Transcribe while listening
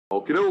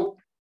Okey-doke.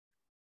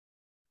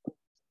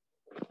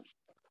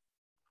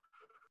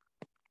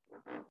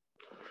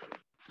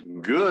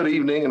 Good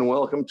evening and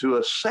welcome to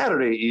a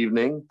Saturday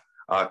evening,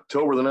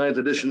 October the 9th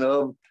edition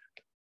of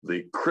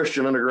the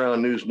Christian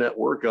Underground News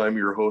Network. I'm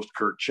your host,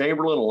 Kurt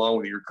Chamberlain, along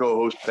with your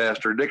co-host,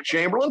 Pastor Dick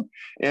Chamberlain,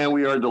 and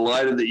we are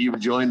delighted that you've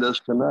joined us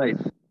tonight.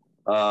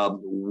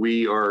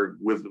 We are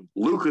with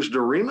Lucas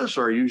Doremus,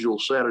 our usual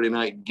Saturday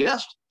night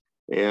guest,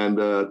 and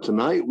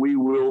tonight we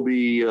will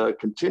be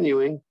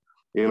continuing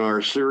in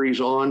our series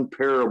on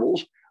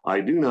parables.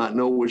 I do not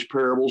know which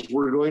parables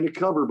we're going to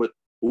cover, but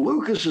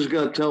Lucas is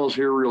going to tell us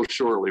here real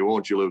shortly,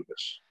 won't you,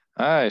 Lucas?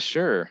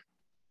 Sure.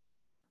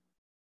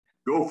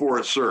 Go for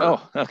it, sir.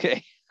 Oh,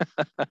 okay.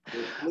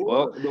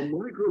 Well, the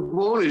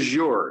microphone is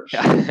yours.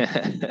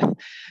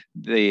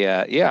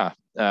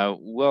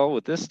 Well,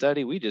 with this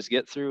study, we just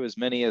get through as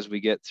many as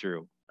we get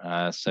through.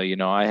 So,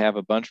 I have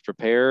a bunch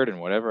prepared, and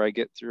whatever I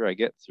get through, I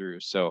get through.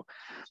 So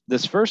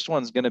this first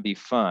one's going to be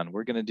fun.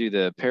 We're going to do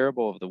the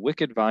parable of the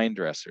Wicked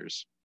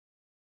Vinedressers.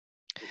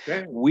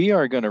 Okay. We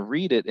are going to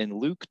read it in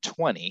Luke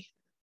 20.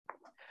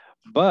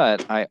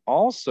 But I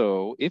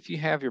also, if you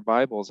have your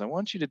Bibles, I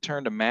want you to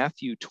turn to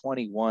Matthew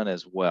 21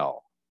 as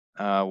well.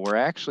 We're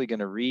actually going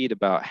to read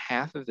about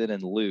half of it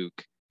in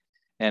Luke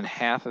and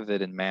half of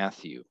it in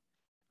Matthew.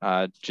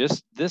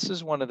 This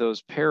is one of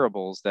those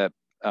parables that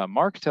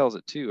Mark tells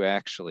it too,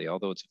 actually,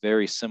 although it's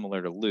very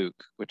similar to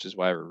Luke, which is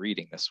why we're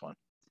reading this one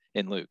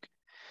in Luke.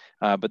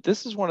 But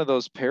this is one of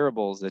those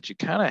parables that you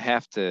kind of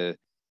have to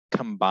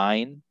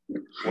combine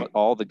what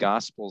all the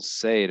Gospels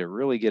say to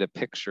really get a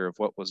picture of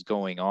what was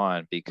going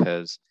on,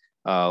 because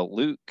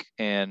Luke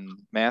and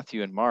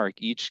Matthew and Mark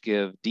each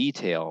give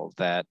detail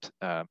that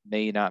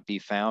may not be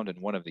found in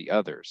one of the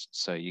others.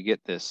 So you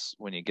get this,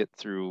 when you get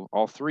through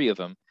all three of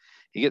them,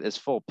 you get this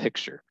full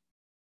picture.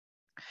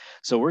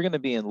 So we're going to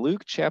be in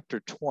Luke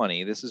chapter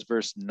 20. This is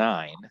verse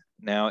 9.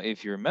 Now,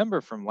 if you remember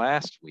from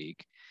last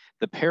week,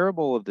 the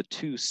parable of the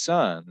two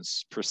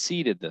sons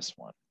preceded this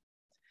one.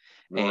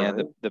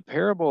 And the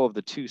parable of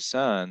the two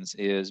sons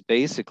is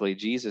basically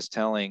Jesus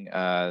telling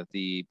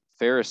the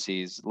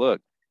Pharisees,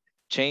 look,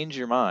 change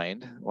your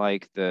mind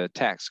like the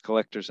tax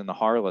collectors and the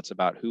harlots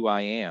about who I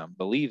am.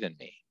 Believe in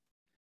me,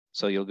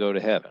 so you'll go to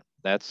heaven.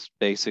 That's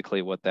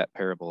basically what that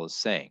parable is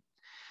saying.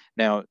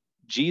 Now,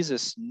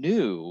 Jesus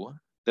knew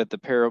that the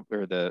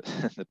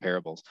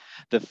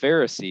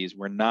Pharisees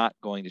were not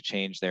going to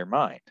change their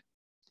mind.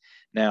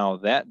 Now,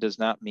 that does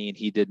not mean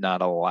he did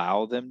not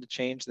allow them to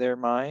change their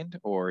mind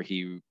or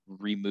he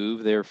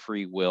removed their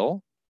free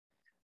will,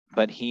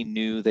 but he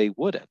knew they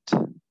wouldn't,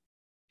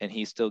 and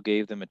he still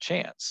gave them a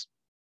chance.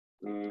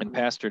 And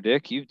Pastor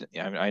Dick,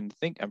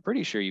 I'm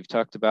pretty sure you've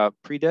talked about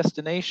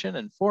predestination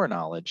and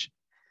foreknowledge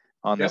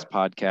on this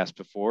podcast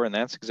before, and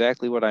that's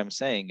exactly what I'm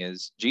saying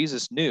is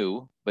Jesus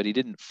knew, but he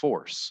didn't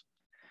force.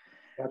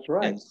 That's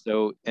right.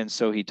 And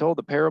so he told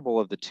the parable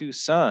of the two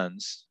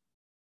sons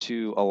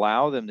to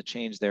allow them to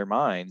change their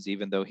minds,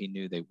 even though he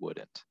knew they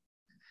wouldn't.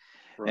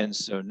 Right. And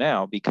so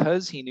now,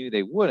 because he knew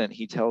they wouldn't,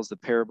 he tells the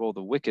parable of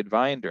the wicked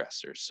vine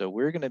dressers. So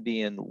we're going to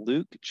be in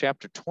Luke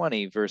chapter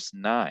 20, verse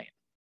 9.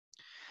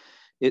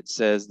 It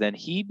says, then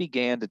he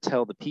began to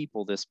tell the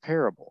people this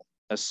parable.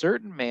 A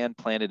certain man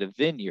planted a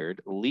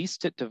vineyard,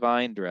 leased it to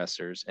vine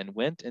dressers, and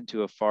went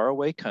into a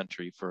faraway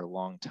country for a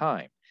long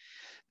time.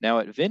 Now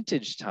at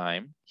vintage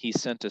time, he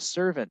sent a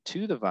servant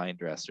to the vine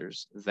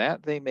dressers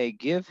that they may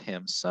give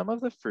him some of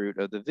the fruit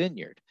of the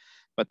vineyard.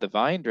 But the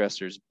vine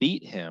dressers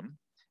beat him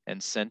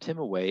and sent him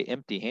away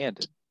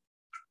empty-handed.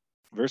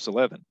 Verse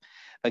 11,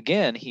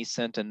 again, he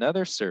sent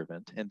another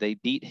servant, and they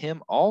beat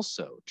him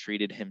also,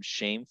 treated him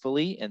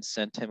shamefully, and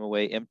sent him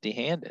away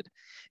empty-handed.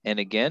 And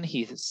again,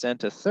 he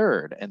sent a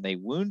third, and they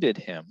wounded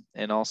him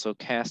and also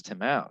cast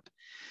him out.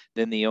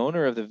 Then the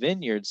owner of the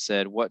vineyard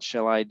said, what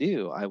shall I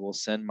do? I will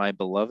send my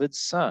beloved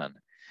son.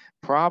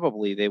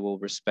 Probably they will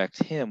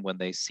respect him when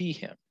they see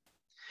him.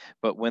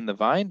 But when the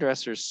vine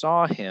dressers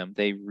saw him,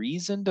 they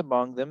reasoned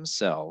among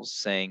themselves,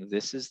 saying,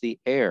 this is the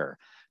heir.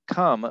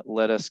 Come,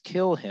 let us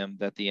kill him,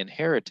 that the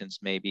inheritance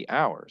may be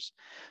ours.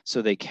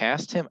 So they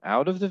cast him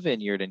out of the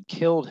vineyard and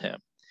killed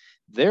him.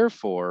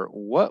 Therefore,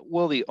 what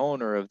will the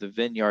owner of the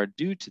vineyard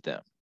do to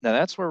them? Now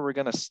that's where we're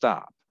going to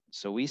stop.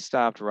 So we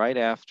stopped right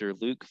after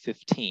Luke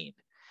 15.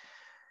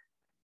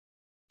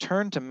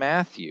 Turn to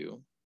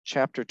Matthew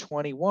chapter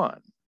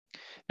 21.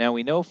 Now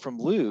we know from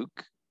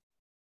Luke,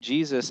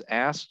 Jesus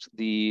asked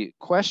the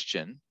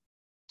question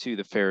to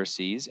the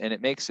Pharisees, and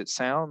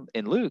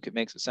in Luke, it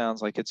makes it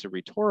sound like it's a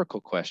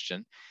rhetorical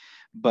question,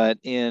 but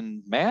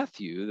in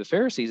Matthew, the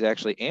Pharisees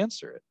actually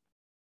answer it.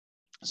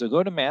 So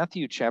go to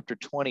Matthew chapter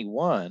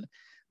 21,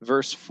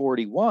 verse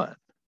 41.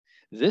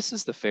 This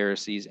is the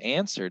Pharisees'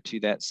 answer to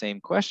that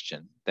same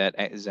question that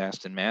is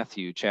asked in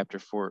Matthew chapter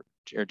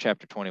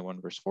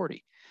 21, verse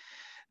 40.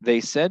 They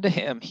said to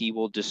him, he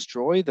will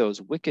destroy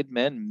those wicked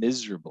men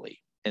miserably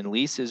and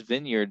lease his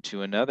vineyard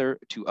to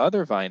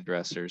other vine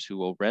dressers who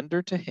will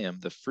render to him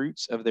the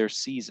fruits of their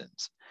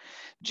seasons.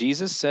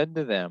 Jesus said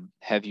to them,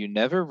 "Have you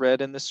never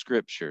read in the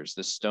scriptures,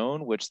 the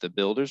stone which the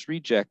builders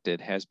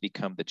rejected has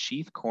become the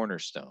chief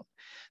cornerstone?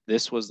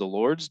 This was the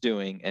Lord's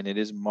doing, and it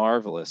is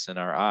marvelous in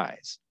our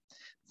eyes.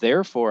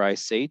 Therefore, I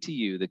say to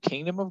you, the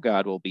kingdom of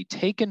God will be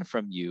taken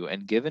from you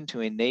and given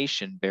to a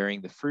nation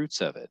bearing the fruits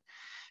of it.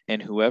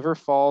 And whoever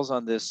falls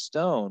on this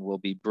stone will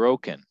be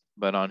broken,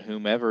 but on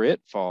whomever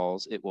it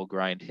falls, it will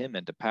grind him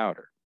into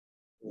powder."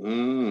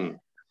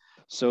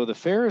 So the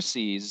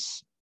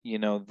Pharisees,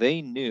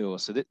 they knew.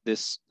 So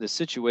this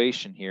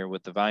situation here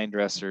with the vine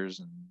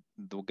dressers and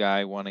the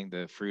guy wanting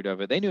the fruit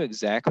of it, they knew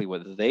exactly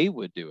what they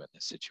would do in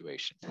this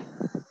situation.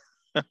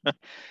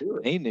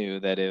 They knew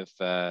that if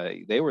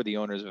they were the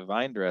owners of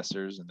vine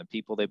dressers and the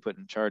people they put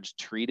in charge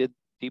treated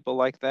people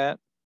like that,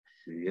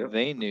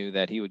 they knew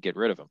that he would get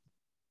rid of them.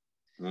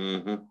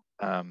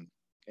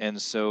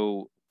 And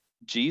so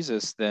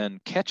Jesus then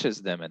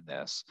catches them in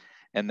this,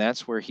 and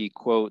that's where he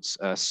quotes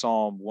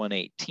Psalm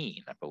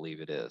 118, I believe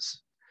it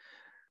is.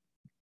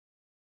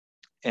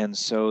 And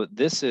so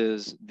this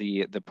is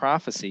the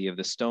prophecy of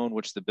the stone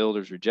which the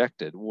builders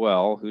rejected.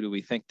 Well, who do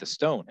we think the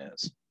stone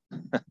is?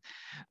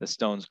 The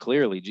stone's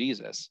clearly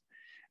Jesus,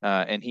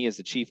 and he is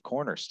the chief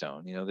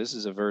cornerstone. This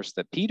is a verse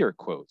that Peter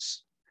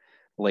quotes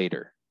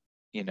later,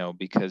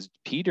 because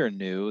Peter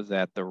knew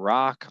that the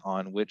rock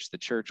on which the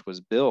church was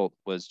built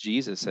was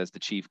Jesus as the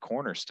chief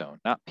cornerstone,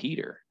 not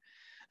Peter.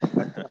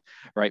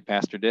 Right,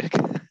 Pastor Dick?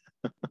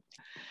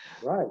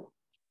 Right.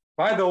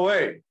 By the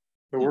way,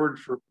 the word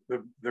for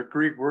the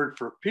Greek word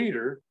for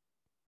Peter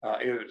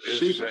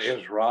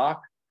is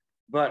rock.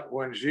 But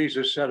when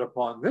Jesus said,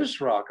 "Upon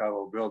this rock I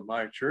will build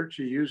my church,"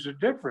 he used a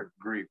different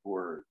Greek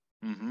word.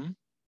 And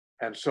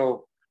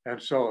so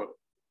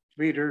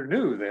Peter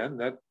knew then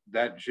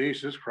that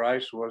Jesus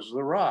Christ was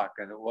the rock,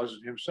 and it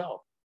wasn't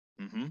himself.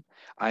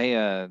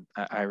 I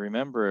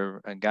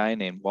remember a guy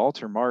named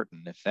Walter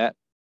Martin, if that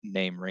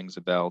name rings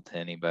a bell to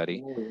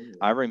anybody.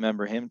 I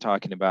remember him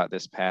talking about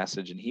this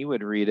passage, and he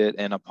would read it,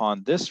 "And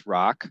upon this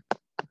rock,"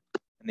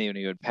 and then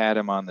he would pat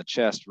him on the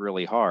chest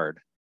really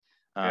hard,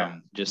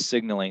 just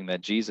signaling that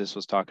Jesus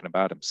was talking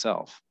about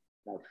himself.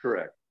 That's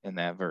correct. In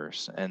that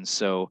verse. And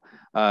so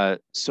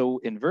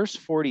in verse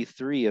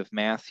 43 of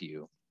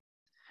Matthew,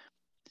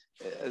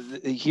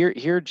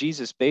 here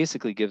Jesus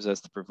basically gives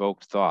us the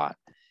provoked thought.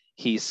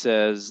 He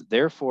says,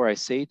 "Therefore I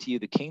say to you,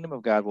 the kingdom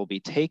of God will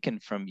be taken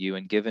from you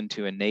and given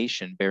to a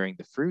nation bearing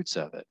the fruits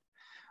of it."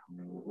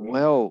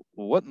 Well,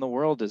 what in the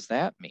world does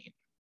that mean?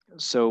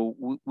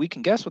 So we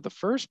can guess what the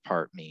first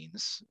part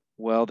means.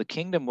 Well, the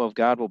kingdom of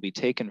God will be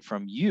taken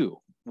from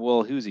you.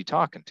 Well, who's he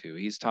talking to?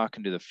 He's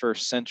talking to the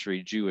first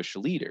century Jewish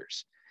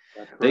leaders.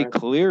 They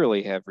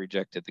clearly have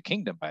rejected the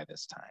kingdom by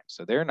this time,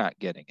 so they're not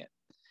getting it.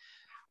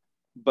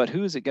 But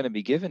who is it going to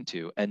be given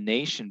to? A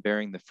nation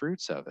bearing the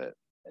fruits of it.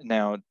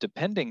 Now,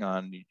 depending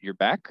on your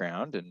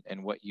background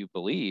and what you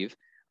believe,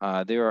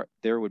 there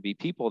would be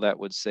people that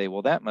would say,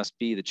 well, that must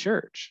be the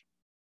church.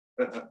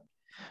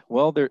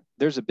 Well,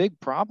 there's a big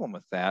problem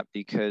with that,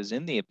 because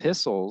in the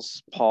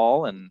epistles,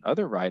 Paul and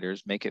other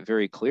writers make it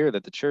very clear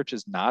that the church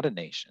is not a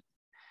nation.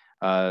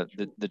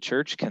 The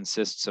church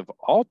consists of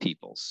all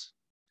peoples,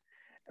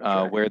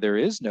 where there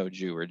is no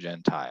Jew or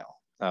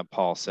Gentile,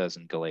 Paul says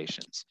in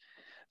Galatians.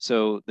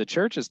 So the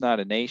church is not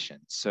a nation.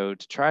 So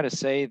to try to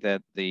say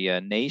that the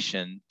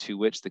nation to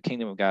which the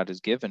kingdom of God is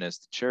given is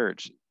the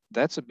church,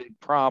 that's a big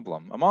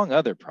problem, among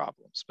other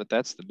problems, but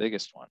that's the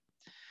biggest one.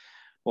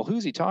 Well,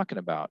 who's he talking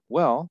about?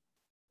 Well,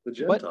 the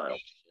Gentile.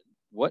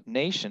 What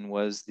nation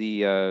was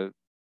the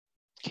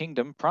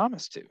kingdom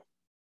promised to?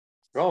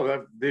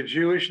 Oh, the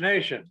Jewish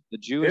nation. The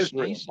Jewish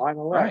nation,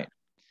 right.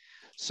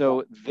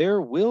 So there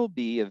will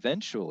be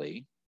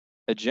eventually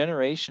a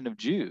generation of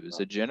Jews,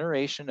 a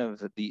generation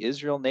of the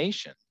Israel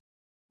nation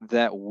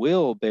that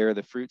will bear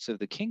the fruits of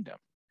the kingdom.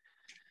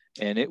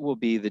 And it will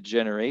be the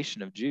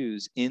generation of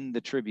Jews in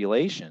the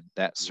tribulation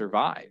that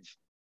survive.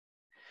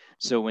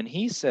 So when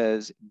he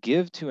says,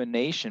 give to a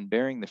nation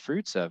bearing the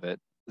fruits of it,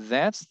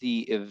 that's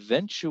the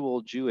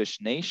eventual Jewish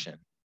nation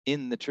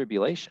in the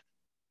tribulation.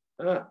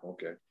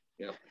 Okay.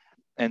 Yeah.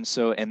 And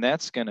so, and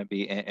that's going to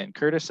be, and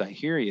Curtis, I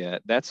hear you,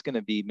 that's going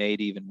to be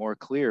made even more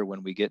clear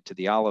when we get to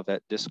the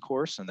Olivet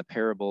Discourse and the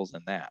parables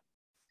and that.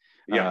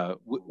 Yeah.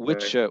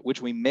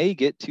 Which we may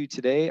get to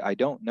today. I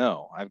don't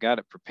know. I've got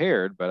it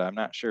prepared, but I'm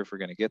not sure if we're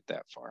going to get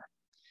that far.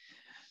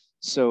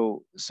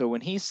 So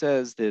when he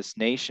says this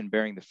nation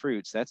bearing the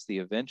fruits, that's the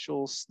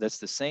eventuals, that's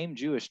the same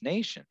Jewish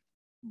nation,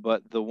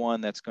 but the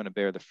one that's going to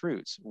bear the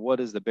fruits. What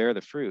is the bear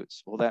the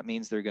fruits? Well, that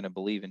means they're going to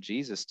believe in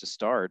Jesus to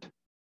start.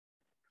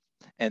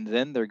 And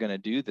then they're going to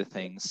do the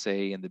things,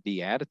 say, in the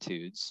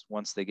Beatitudes,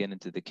 once they get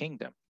into the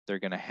kingdom. They're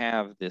going to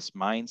have this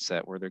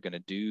mindset where they're going to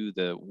do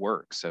the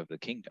works of the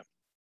kingdom.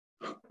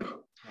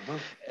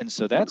 And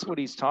so that's what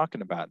he's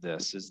talking about.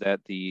 This is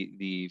that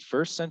the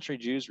first century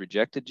Jews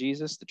rejected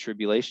Jesus. The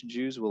tribulation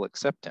Jews will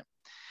accept him.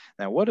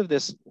 Now, what of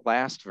this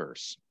last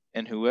verse?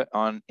 And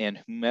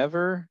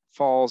whomever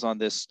falls on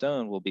this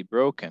stone will be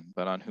broken,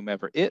 but on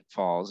whomever it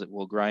falls, it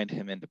will grind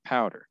him into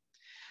powder.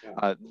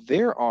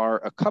 There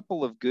are a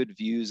couple of good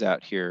views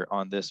out here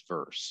on this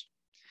verse.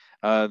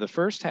 The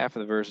first half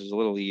of the verse is a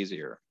little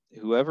easier.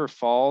 Whoever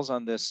falls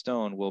on this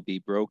stone will be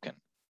broken.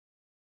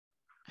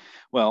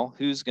 Well,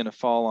 who's going to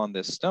fall on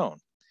this stone?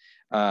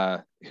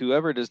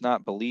 Whoever does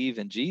not believe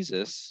in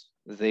Jesus,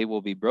 they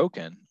will be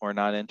broken or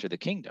not enter the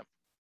kingdom.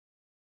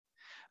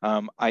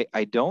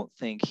 I don't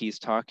think he's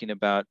talking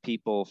about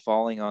people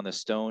falling on the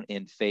stone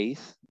in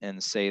faith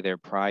and say their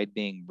pride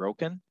being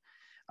broken.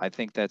 I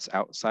think that's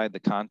outside the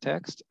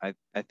context. I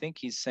think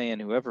he's saying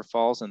whoever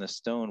falls on the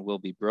stone will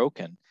be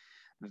broken,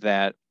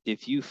 that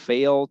if you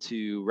fail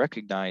to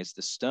recognize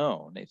the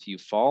stone, if you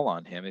fall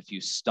on him, if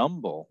you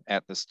stumble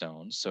at the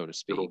stone, so to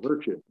speak. It'll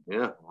hurt you.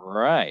 Yeah.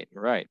 Right.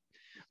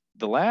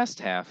 The last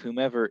half,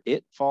 whomever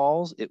it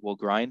falls, it will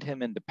grind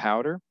him into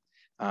powder.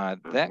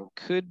 That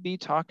could be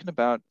talking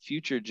about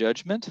future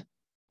judgment.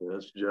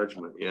 That's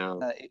judgment, yeah.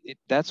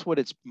 That's what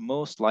it's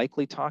most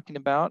likely talking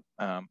about.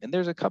 And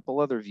there's a couple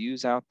other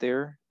views out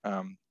there.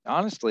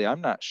 Honestly,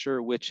 I'm not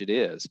sure which it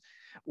is.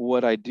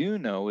 What I do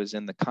know is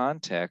in the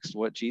context,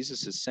 what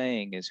Jesus is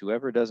saying is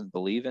whoever doesn't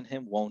believe in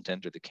him won't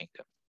enter the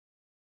kingdom.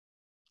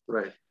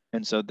 Right.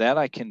 And so that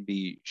I can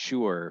be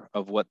sure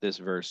of what this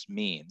verse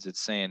means.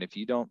 It's saying if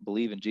you don't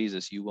believe in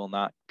Jesus, you will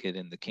not get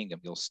in the kingdom.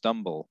 You'll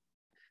stumble.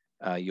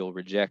 You'll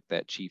reject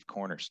that chief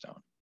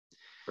cornerstone.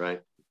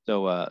 Right.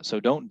 So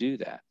don't do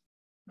that.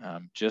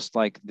 Just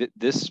like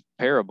this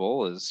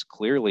parable is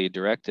clearly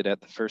directed at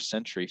the first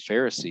century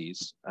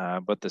Pharisees,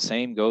 but the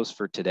same goes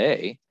for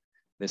today.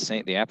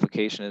 The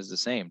application is the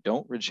same.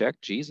 Don't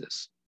reject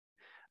Jesus.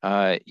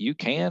 You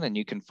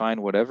can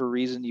find whatever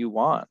reason you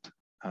want,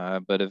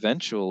 but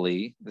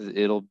eventually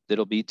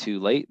it'll be too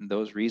late, and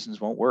those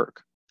reasons won't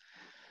work.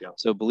 Yeah.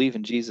 So believe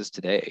in Jesus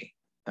today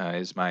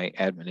is my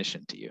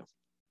admonition to you.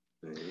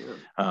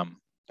 Yeah.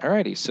 All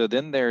righty. So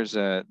then there's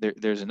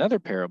another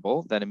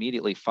parable that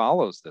immediately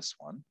follows this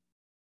one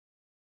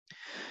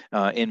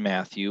in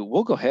Matthew.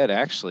 We'll go ahead.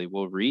 Actually,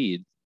 we'll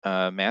read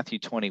Matthew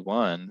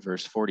 21,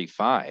 verse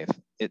 45.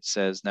 It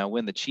says, "Now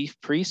when the chief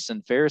priests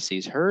and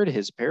Pharisees heard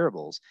his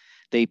parables,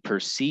 they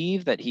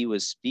perceived that he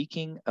was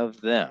speaking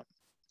of them."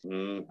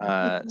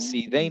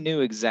 See, they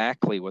knew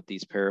exactly what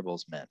these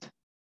parables meant.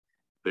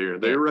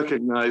 They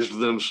recognized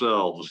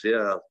themselves.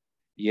 Yeah.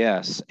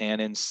 Yes, and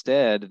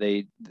instead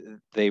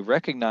they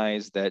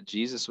recognized that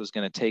Jesus was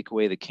going to take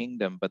away the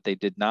kingdom, but they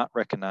did not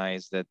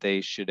recognize that they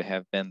should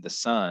have been the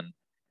son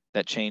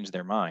that changed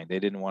their mind. They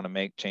didn't want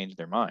to change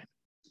their mind.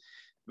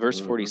 Verse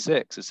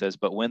 46, it says,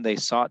 "But when they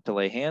sought to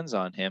lay hands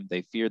on him,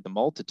 they feared the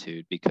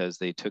multitude because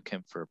they took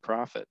him for a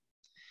prophet."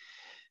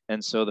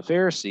 And so the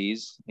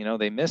Pharisees,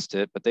 they missed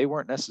it, but they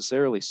weren't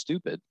necessarily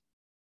stupid.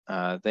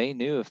 They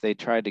knew if they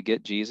tried to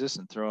get Jesus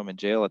and throw him in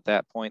jail at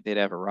that point, they'd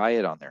have a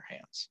riot on their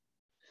hands.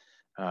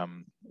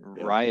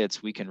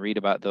 Riots, we can read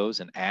about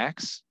those in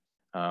Acts.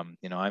 I'm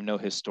no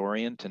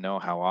historian to know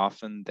how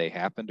often they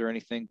happened or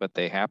anything, but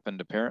they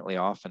happened apparently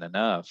often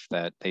enough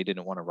that they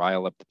didn't want to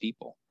rile up the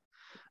people,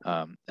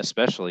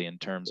 especially in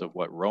terms of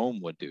what Rome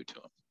would do to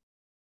them.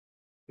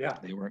 Yeah,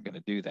 they weren't going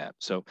to do that.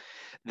 So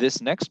this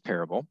next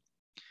parable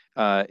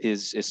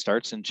it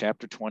starts in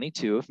chapter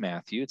 22 of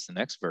Matthew. It's the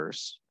next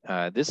verse.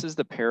 This is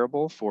the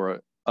parable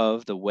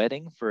of the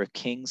wedding for a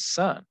king's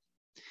son.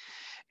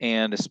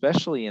 And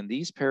especially in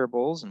these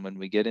parables, and when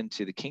we get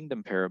into the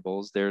kingdom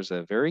parables, there's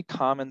a very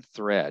common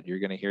thread. You're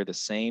going to hear the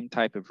same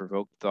type of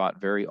provoked thought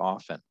very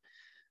often.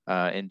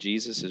 And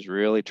Jesus is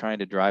really trying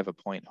to drive a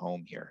point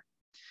home here.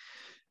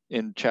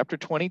 In chapter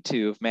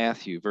 22 of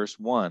Matthew, verse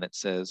 1, it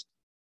says,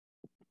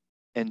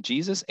 "And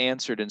Jesus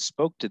answered and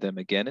spoke to them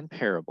again in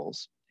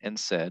parables, and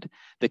said,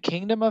 The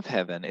kingdom of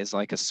heaven is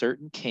like a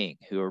certain king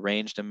who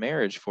arranged a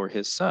marriage for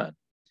his son,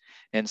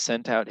 and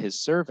sent out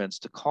his servants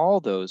to call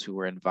those who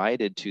were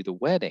invited to the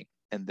wedding,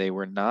 and they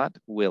were not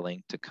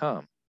willing to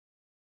come.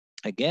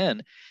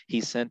 Again, he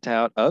sent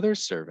out other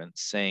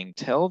servants, saying,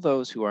 Tell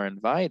those who are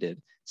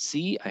invited,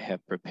 See, I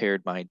have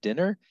prepared my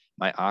dinner,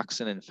 my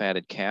oxen and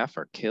fatted calf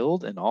are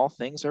killed, and all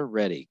things are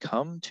ready.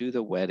 Come to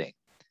the wedding.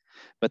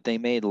 But they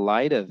made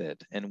light of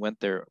it and went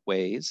their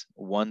ways,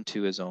 one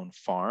to his own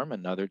farm,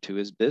 another to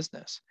his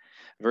business."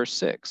 Verse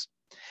 6,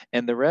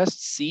 "And the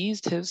rest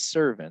seized his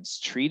servants,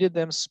 treated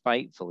them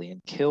spitefully,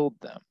 and killed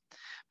them.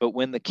 But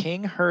when the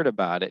king heard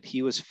about it,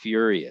 he was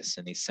furious,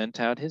 and he sent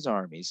out his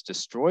armies,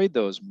 destroyed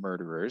those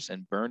murderers,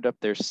 and burned up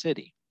their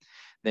city.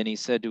 Then he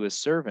said to his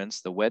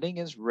servants, The wedding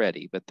is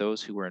ready, but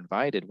those who were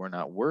invited were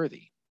not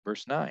worthy."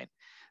 Verse 9,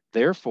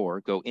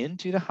 "Therefore go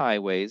into the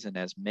highways, and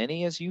as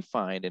many as you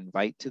find,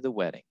 invite to the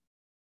wedding."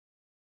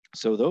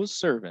 So those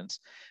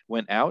servants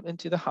went out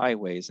into the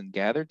highways and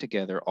gathered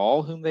together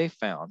all whom they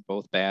found,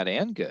 both bad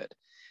and good,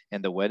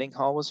 and the wedding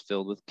hall was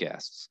filled with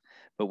guests.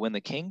 But when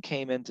the king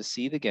came in to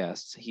see the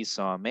guests, he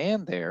saw a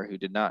man there who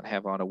did not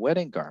have on a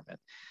wedding garment.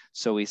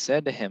 So he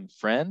said to him,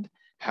 "Friend,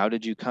 how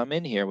did you come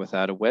in here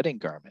without a wedding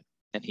garment?"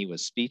 And he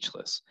was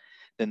speechless.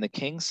 Then the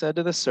king said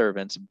to the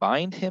servants,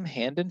 "Bind him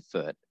hand and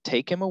foot,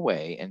 take him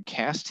away, and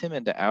cast him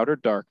into outer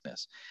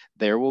darkness.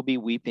 There will be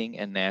weeping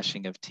and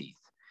gnashing of teeth.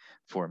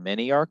 For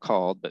many are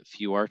called, but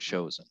few are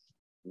chosen."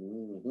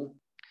 Mm-hmm.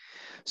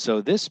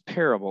 So this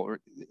parable,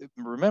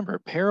 remember,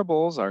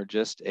 parables are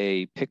just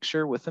a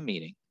picture with a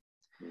meaning.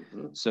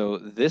 Mm-hmm. So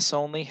this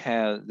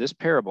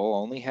parable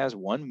only has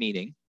one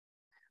meaning,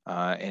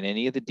 and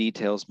any of the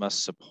details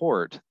must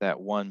support that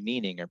one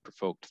meaning or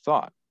provoked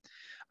thought.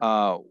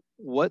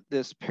 What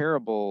this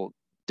parable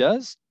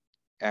does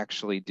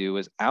actually do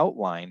is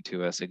outline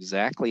to us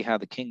exactly how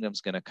the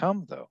kingdom's going to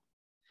come, though.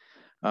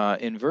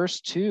 In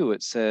verse 2,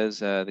 it says,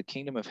 the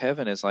kingdom of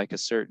heaven is like a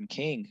certain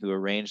king who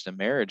arranged a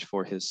marriage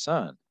for his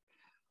son.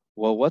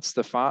 Well, what's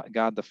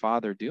God the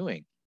Father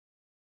doing?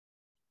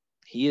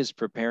 He is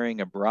preparing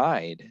a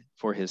bride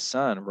for his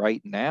son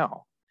right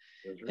now.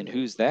 That's right. And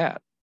who's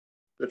that?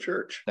 The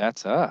church.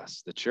 That's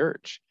us, the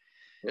church.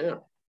 Yeah.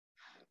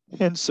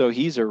 And so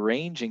he's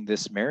arranging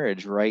this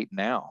marriage right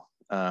now.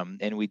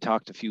 And we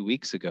talked a few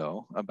weeks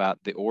ago about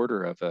the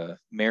order of a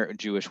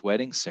Jewish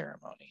wedding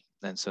ceremony.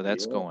 And so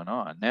that's going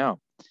on. Now,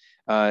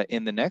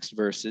 in the next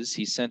verses,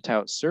 he sent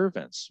out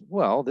servants.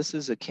 Well, this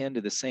is akin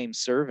to the same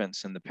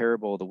servants in the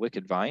parable of the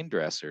wicked vine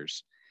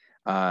dressers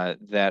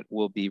that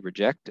will be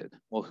rejected.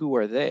 Well, who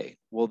are they?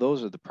 Well,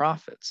 those are the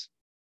prophets.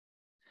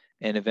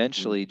 And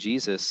eventually,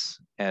 Jesus,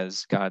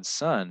 as God's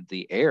son,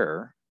 the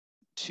heir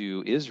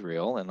to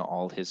Israel and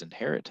all his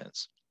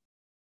inheritance.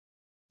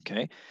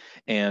 Okay.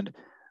 And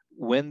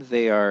when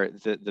they are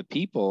the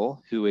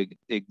people who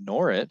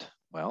ignore it,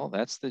 well,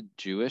 that's the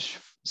Jewish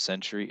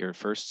century or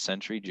first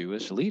century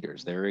Jewish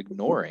leaders. They're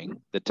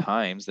ignoring the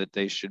times that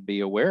they should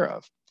be aware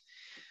of.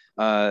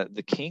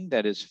 The king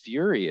that is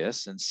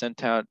furious and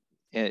sent out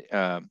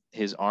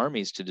his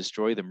armies to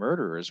destroy the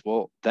murderers,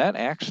 well, that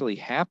actually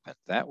happened.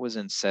 That was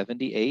in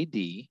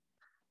 70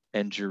 AD,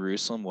 and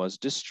Jerusalem was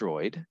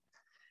destroyed.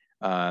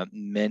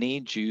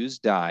 Many Jews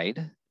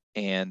died,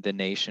 and the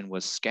nation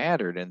was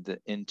scattered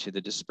into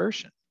the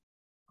dispersion.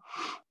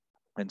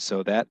 And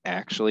so that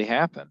actually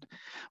happened.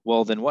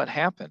 Well, then what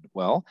happened?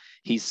 Well,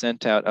 he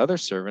sent out other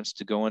servants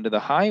to go into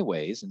the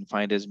highways and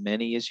find as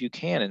many as you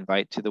can,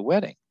 invite to the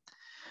wedding.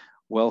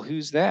 Well,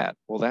 who's that?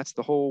 Well, that's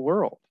the whole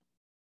world.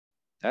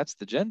 That's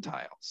the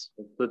Gentiles.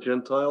 The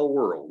Gentile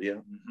world, yeah.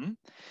 Mm-hmm.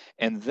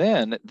 And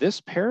then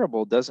this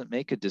parable doesn't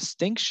make a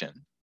distinction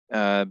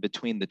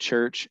between the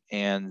church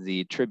and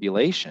the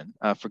tribulation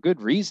for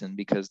good reason,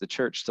 because the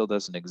church still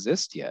doesn't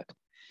exist yet.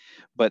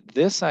 But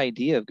this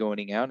idea of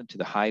going out into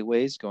the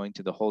highways, going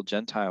to the whole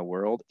Gentile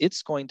world,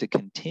 it's going to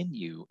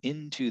continue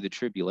into the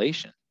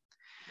tribulation,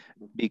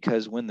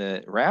 because when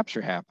the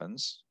rapture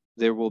happens,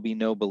 there will be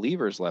no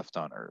believers left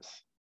on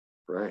earth.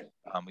 Right.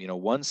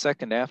 1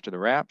 second after the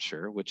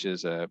rapture, which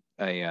is a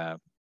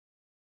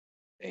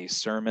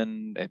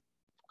sermon,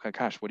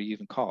 gosh, what do you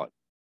even call it?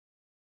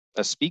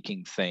 A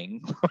speaking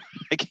thing.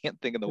 I can't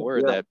think of the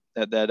word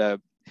that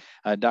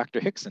Dr.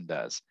 Hickson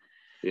does.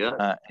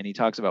 Yeah. And he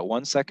talks about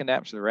 1 second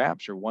after the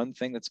rapture, one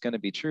thing that's going to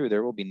be true,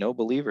 there will be no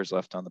believers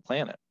left on the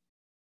planet.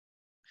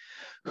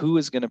 Who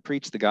is going to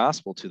preach the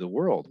gospel to the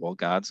world? Well,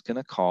 God's going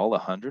to call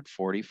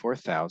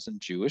 144,000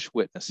 Jewish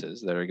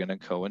witnesses that are going to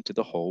go into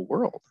the whole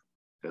world.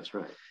 That's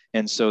right.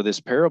 And so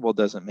this parable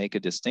doesn't make a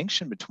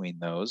distinction between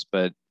those,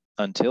 but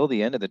until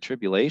the end of the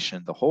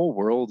tribulation, the whole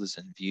world is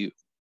in view.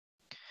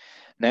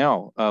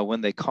 Now,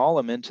 when they call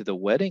them into the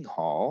wedding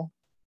hall,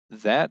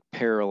 that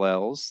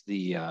parallels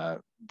the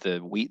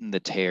wheat and the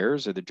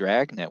tares, or the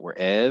dragnet, where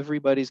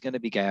everybody's going to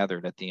be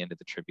gathered at the end of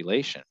the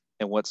tribulation.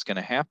 And what's going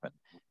to happen?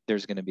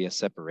 There's going to be a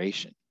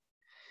separation.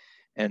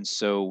 And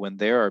so when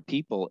there are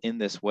people in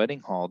this wedding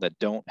hall that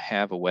don't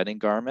have a wedding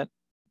garment,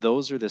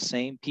 those are the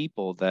same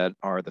people that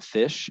are the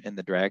fish in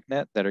the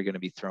dragnet that are going to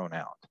be thrown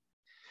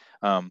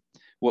out.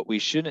 What we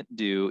shouldn't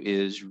do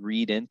is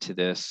read into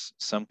this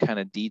some kind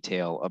of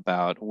detail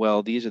about,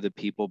 well, these are the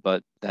people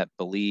that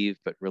believe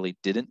but really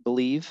didn't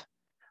believe.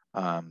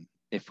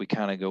 If we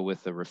kind of go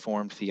with the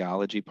Reformed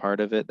theology part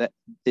of it, that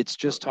it's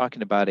just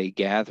talking about a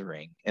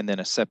gathering and then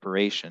a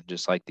separation,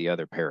 just like the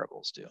other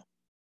parables do.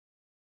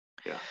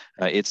 Yeah.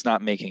 It's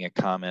not making a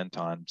comment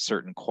on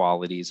certain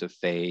qualities of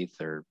faith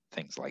or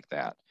things like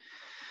that.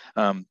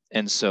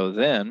 And so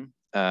then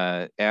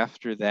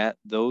after that,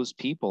 those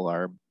people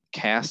are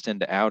cast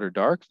into outer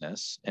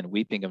darkness and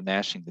weeping of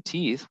gnashing the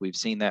teeth. We've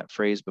seen that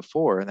phrase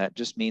before, and that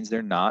just means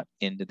they're not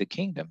into the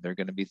kingdom. They're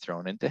going to be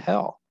thrown into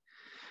hell,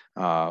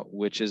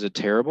 which is a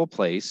terrible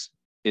place.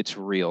 It's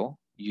real.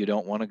 You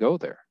don't want to go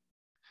there.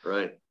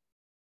 Right.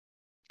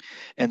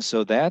 And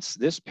so that's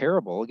this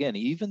parable. Again,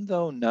 even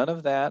though none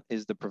of that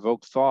is the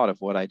provoked thought of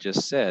what I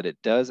just said,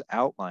 it does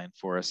outline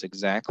for us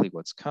exactly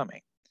what's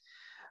coming.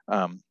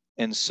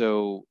 And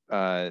so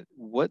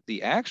what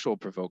the actual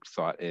provoked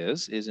thought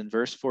is in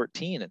verse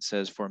 14. It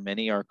says, "For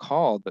many are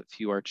called, but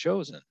few are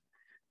chosen."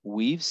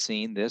 We've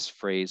seen this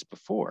phrase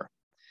before.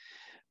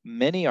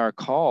 Many are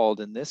called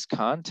in this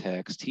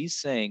context. He's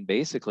saying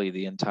basically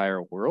the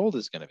entire world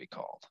is going to be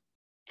called.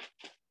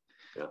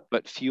 Yeah.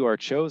 But few are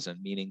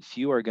chosen, meaning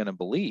few are going to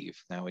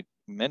believe. Now, we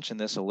mentioned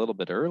this a little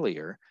bit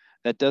earlier.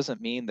 That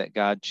doesn't mean that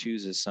God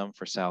chooses some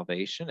for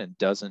salvation and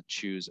doesn't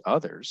choose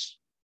others.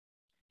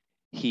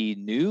 He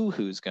knew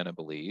who's going to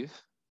believe,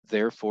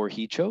 therefore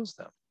he chose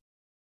them.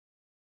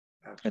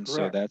 And correct.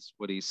 So that's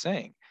what he's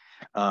saying.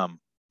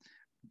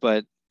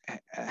 But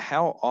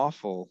how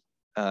awful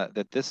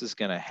that this is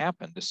going to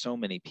happen to so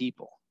many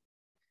people.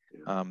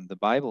 The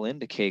Bible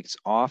indicates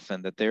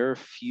often that there are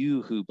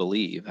few who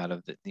believe out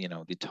of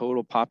the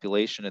total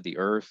population of the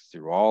earth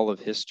through all of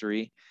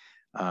history.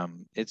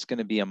 It's going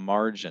to be a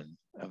margin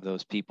of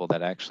those people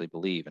that actually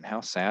believe. And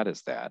how sad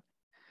is that?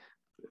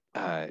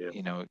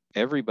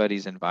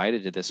 Everybody's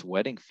invited to this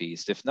wedding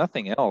feast. If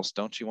nothing else,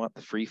 don't you want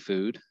the free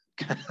food?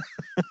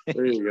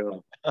 There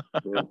you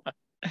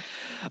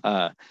go.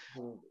 The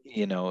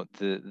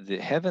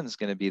heaven's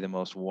going to be the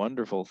most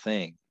wonderful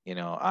thing.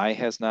 Eye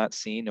has not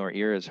seen nor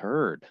ear has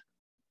heard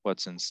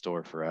what's in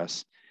store for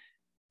us.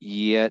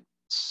 Yet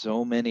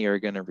so many are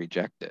going to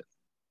reject it.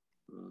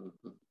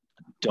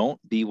 Don't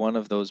be one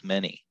of those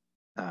many,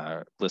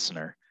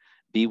 listener.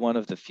 Be one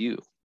of the few.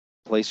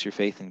 Place your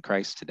faith in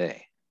Christ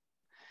today.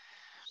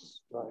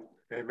 Right.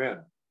 Amen.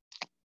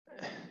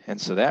 And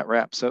so that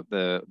wraps up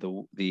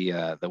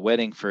the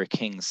wedding for a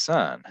king's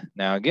son.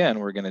 Now, again,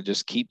 we're going to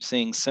just keep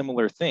seeing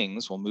similar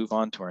things. We'll move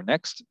on to our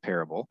next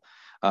parable.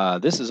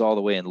 This is all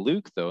the way in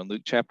Luke, though, in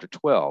Luke chapter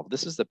 12.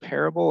 This is the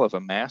parable of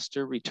a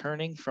master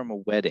returning from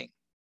a wedding.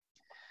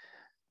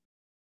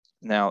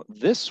 Now,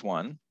 this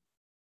one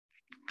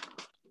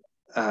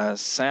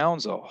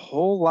sounds a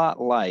whole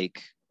lot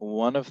like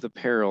one of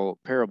the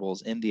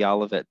parables in the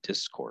Olivet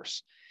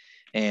Discourse.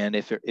 And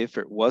if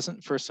it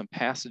wasn't for some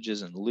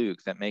passages in Luke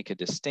that make a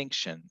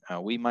distinction,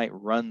 we might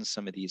run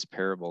some of these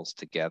parables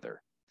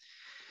together.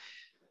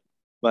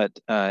 But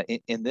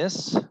in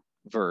this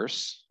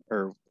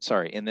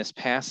in this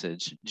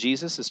passage,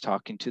 Jesus is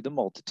talking to the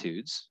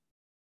multitudes.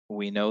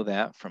 We know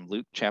that from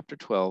Luke chapter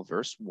 12,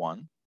 verse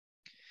 1.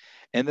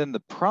 And then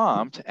the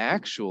prompt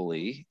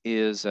actually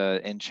is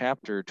in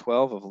chapter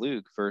 12 of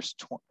Luke, verse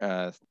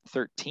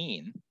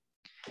 13.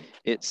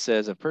 It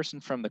says, a person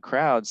from the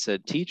crowd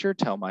said, "Teacher,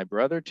 tell my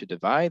brother to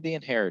divide the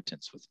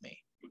inheritance with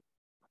me."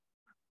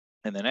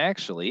 And then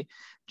actually,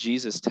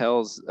 Jesus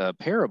tells a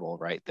parable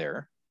right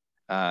there,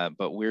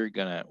 but we're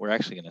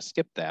actually gonna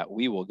skip that.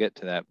 We will get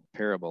to that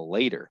parable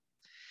later.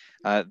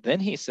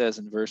 Then he says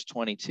in verse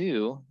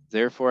 22,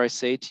 "Therefore I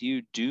say to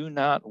you, do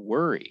not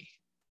worry."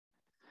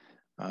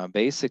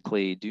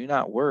 Basically, do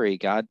not worry.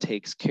 God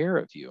takes care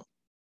of you.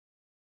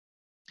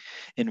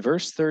 In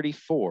verse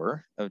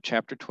 34 of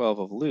chapter 12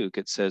 of Luke,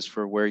 it says,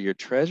 "For where your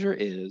treasure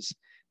is,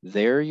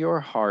 there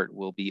your heart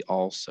will be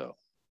also."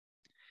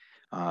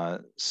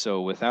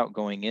 So without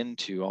going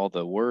into all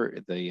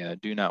the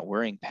do not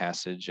worrying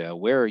passage,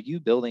 where are you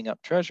building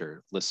up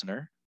treasure,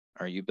 listener?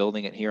 Are you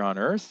building it here on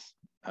earth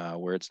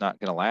where it's not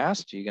going to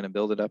last? Are you going to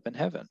build it up in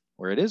heaven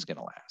where it is going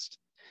to last?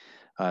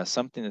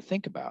 Something to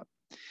think about.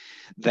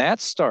 That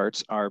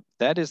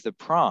is the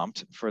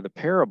prompt for the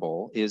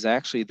parable, is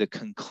actually the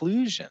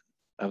conclusion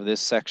of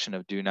this section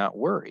of do not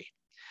worry.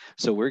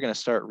 So we're going to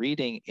start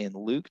reading in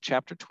Luke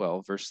chapter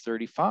 12, verse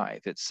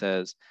 35. It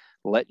says,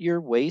 "Let your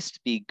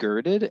waist be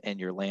girded and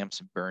your lamps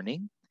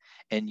burning,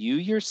 and you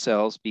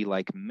yourselves be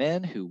like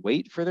men who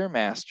wait for their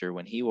master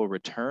when he will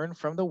return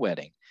from the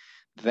wedding,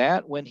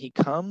 that when he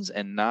comes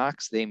and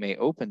knocks, they may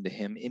open to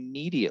him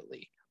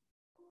immediately.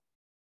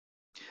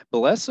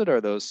 Blessed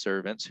are those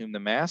servants whom the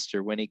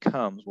master, when he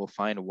comes, will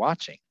find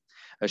watching.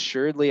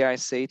 Assuredly, I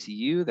say to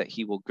you that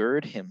he will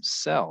gird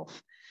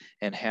himself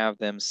and have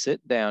them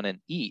sit down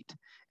and eat,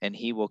 and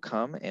he will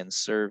come and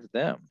serve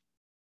them.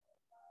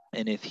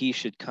 And if he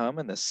should come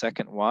in the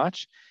second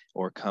watch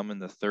or come in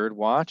the third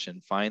watch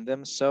and find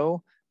them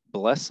so,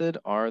 blessed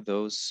are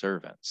those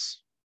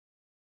servants."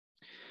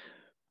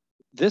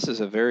 This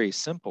is a very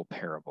simple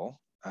parable.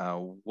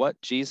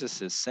 What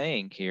Jesus is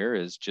saying here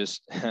is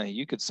just,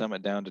 you could sum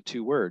it down to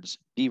two words: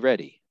 be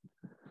ready.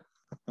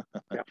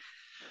 Yeah.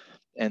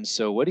 And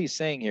so what he's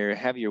saying here,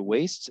 have your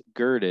waists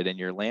girded and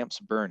your lamps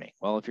burning.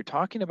 Well, if you're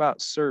talking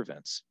about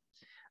servants,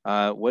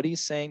 what he's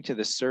saying to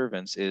the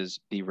servants is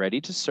be ready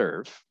to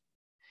serve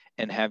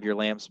and have your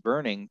lamps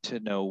burning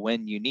to know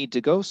when you need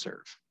to go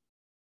serve.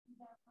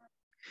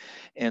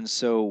 And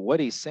so what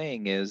he's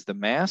saying is the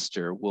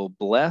master will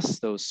bless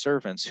those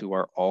servants who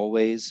are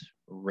always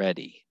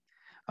ready.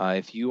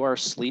 If you are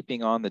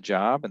sleeping on the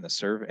job and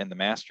the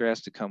master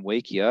has to come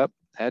wake you up,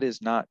 that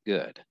is not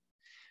good.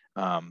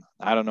 I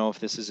don't know if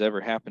this has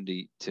ever happened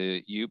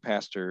to you,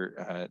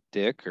 Pastor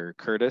Dick or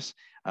Curtis.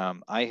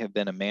 I have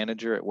been a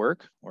manager at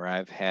work where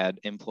I've had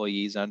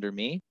employees under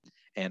me,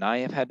 and I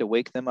have had to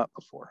wake them up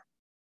before.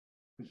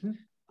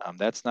 Mm-hmm.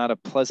 That's not a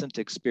pleasant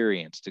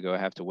experience to go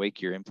have to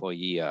wake your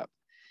employee up.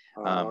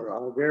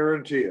 I'll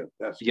guarantee it.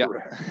 That's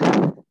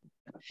correct.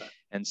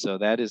 And so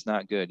that is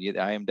not good.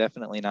 I am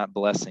definitely not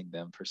blessing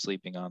them for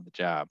sleeping on the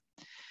job.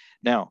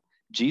 Now,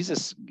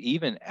 Jesus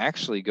even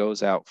actually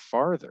goes out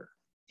farther.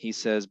 He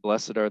says,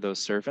 blessed are those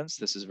servants,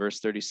 this is verse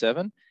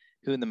 37,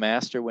 whom the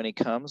master, when he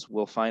comes,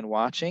 will find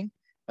watching.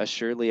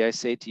 Assuredly, I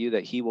say to you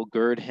that he will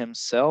gird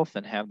himself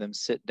and have them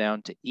sit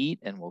down to eat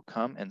and will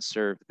come and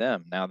serve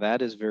them. Now,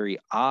 that is very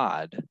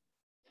odd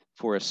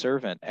for a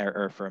servant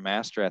or for a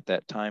master at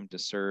that time to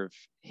serve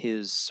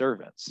his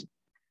servants.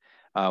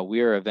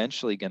 We are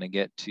eventually going to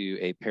get to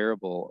a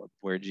parable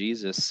where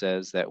Jesus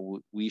says that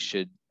we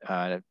should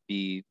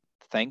be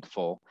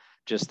thankful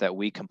just that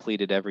we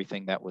completed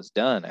everything that was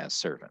done as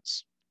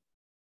servants.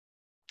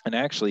 And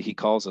actually, he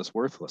calls us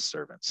worthless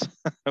servants,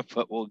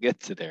 but we'll get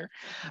to there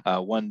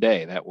one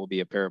day. That will be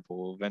a parable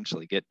we'll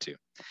eventually get to.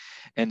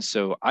 And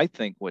so I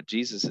think what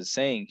Jesus is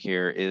saying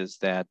here is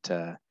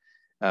that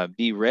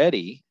be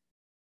ready,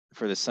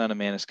 for the Son of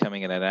Man is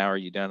coming at an hour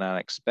you do not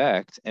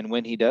expect. And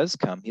when he does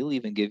come, he'll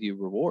even give you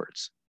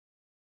rewards.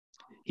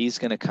 He's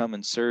going to come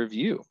and serve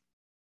you.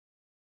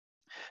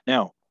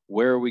 Now,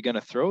 where are we going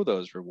to throw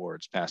those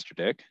rewards, Pastor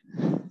Dick?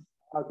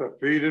 At the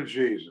feet of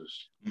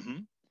Jesus.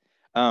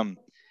 Mm-hmm.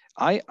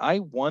 I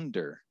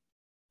wonder,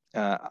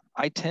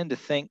 I tend to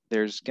think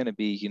there's going to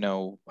be,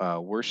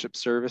 worship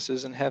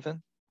services in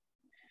heaven.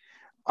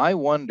 I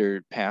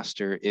wonder,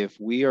 Pastor, if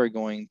we are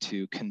going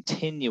to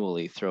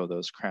continually throw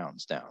those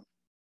crowns down.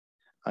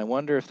 I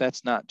wonder if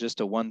that's not just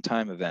a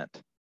one-time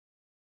event.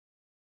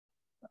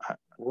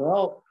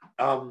 Well,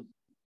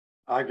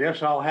 I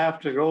guess I'll have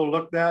to go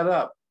look that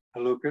up,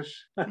 Lucas,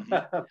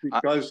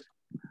 Mm-hmm.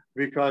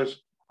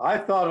 because I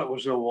thought it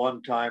was a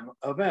one-time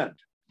event.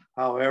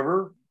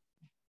 However,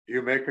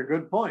 you make a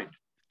good point.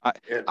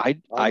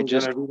 I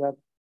just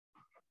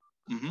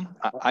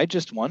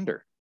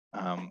wonder.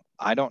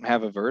 I don't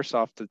have a verse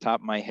off the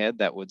top of my head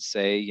that would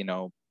say,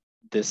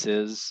 this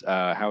is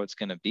how it's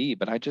going to be,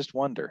 but I just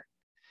wonder.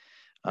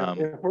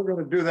 If we're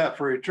going to do that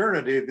for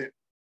eternity,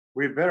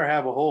 we'd better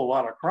have a whole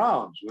lot of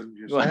crowns, wouldn't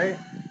you say?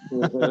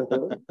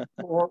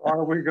 Or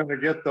are we going to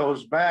get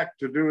those back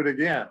to do it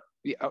again?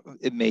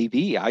 It may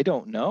be. I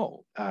don't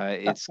know.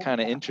 It's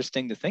kind of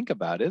interesting to think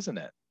about, isn't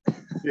it?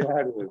 Yeah,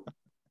 it is.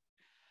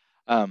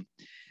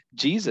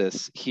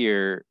 Jesus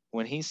here,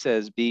 when he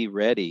says be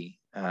ready,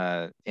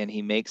 and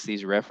he makes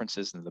these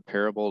references in the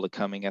parable to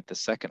coming at the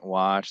second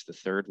watch, the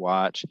third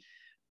watch,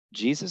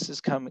 Jesus is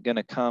going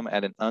to come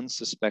at an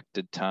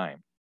unsuspected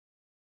time.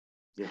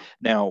 Yeah.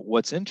 Now,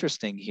 what's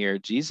interesting here,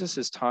 Jesus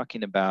is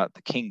talking about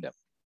the kingdom.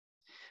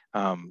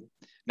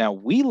 Now,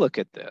 we look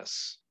at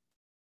this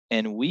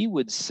and we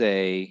would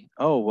say,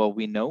 oh, well,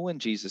 we know when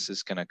Jesus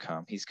is going to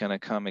come. He's going to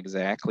come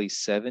exactly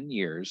 7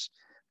 years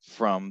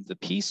from the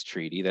peace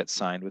treaty that's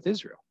signed with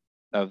Israel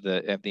of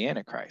the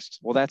Antichrist.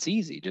 Well, that's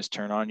easy. Just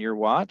turn on your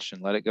watch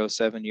and let it go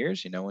 7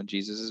 years. You know when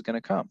Jesus is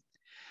going to come.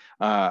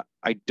 I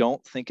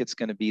don't think it's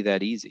going to be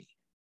that easy.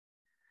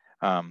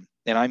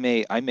 And I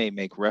may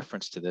make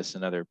reference to this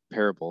in other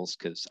parables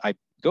because I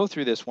go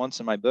through this once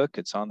in my book.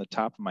 It's on the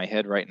top of my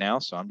head right now,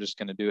 so I'm just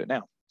going to do it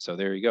now. So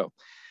there you go.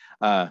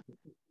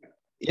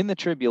 In the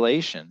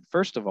tribulation,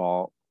 first of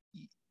all,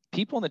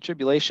 people in the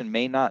tribulation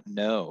may not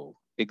know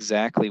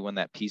exactly when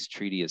that peace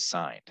treaty is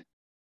signed.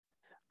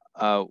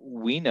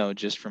 We know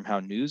just from how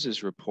news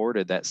is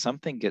reported that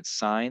something gets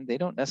signed, they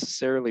don't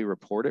necessarily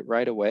report it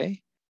right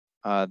away.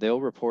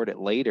 They'll report it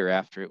later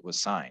after it was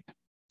signed.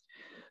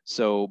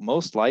 So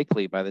most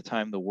likely by the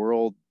time the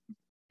world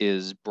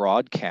is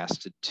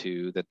broadcasted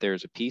to that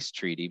there's a peace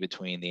treaty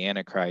between the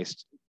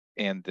Antichrist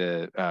and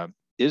the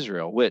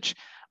Israel, which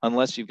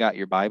unless you've got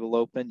your Bible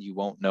open, you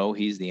won't know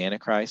he's the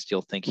Antichrist.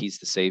 You'll think he's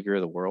the savior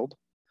of the world.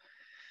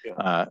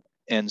 Yeah.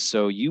 And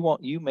so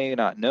you may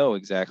not know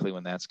exactly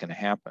when that's going to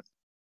happen.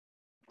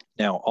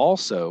 Now,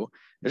 also,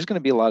 there's going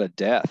to be a lot of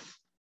death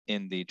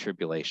in the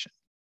tribulation.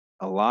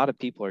 A lot of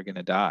people are going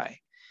to die.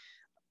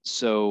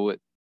 So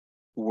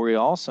we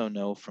also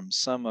know from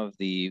some of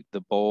the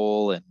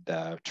bowl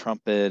and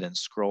trumpet and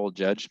scroll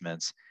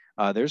judgments,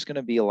 there's going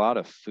to be a lot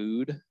of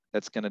food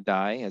that's going to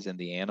die, as in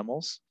the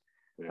animals.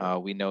 Yeah.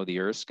 We know the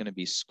earth's going to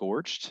be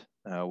scorched,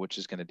 which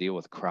is going to deal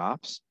with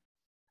crops.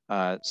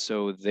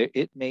 So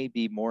it may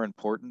be more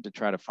important to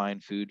try to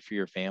find food for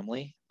your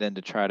family than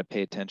to try to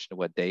pay attention to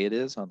what day it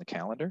is on the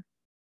calendar.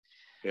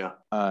 Yeah.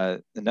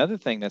 Another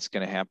thing that's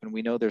going to happen,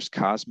 we know there's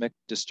cosmic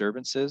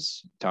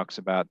disturbances. It talks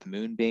about the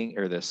moon being,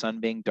 or the sun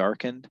being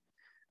darkened,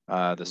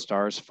 the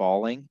stars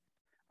falling.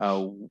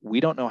 We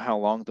don't know how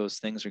long those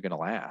things are going to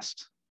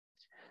last.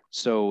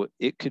 So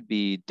it could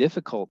be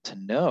difficult to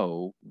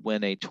know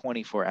when a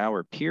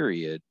 24-hour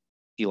period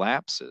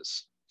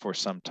elapses for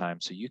some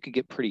time. So you could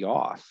get pretty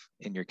off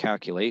in your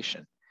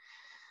calculation.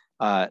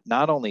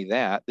 Not only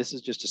that, this is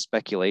just a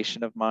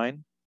speculation of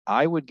mine.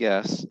 I would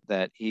guess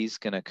that he's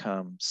going to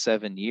come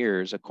 7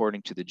 years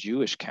according to the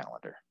Jewish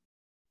calendar.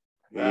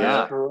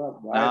 That's correct.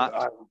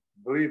 I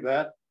believe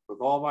that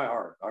with all my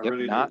heart. I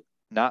really do.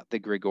 Not the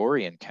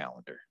Gregorian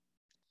calendar.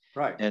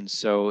 Right. And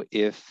so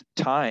if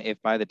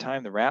by the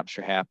time the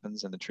rapture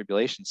happens and the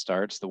tribulation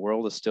starts, the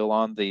world is still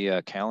on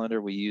the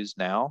calendar we use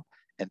now,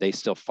 and they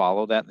still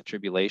follow that in the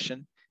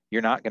tribulation,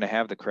 you're not going to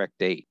have the correct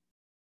date.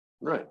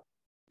 Right.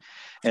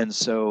 And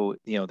so,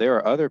 there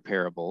are other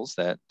parables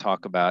that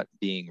talk about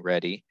being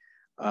ready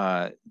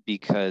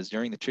because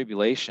during the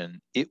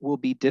tribulation, it will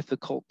be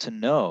difficult to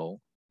know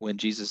when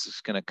Jesus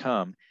is going to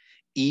come,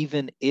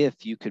 even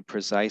if you could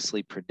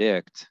precisely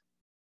predict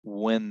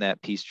when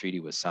that peace treaty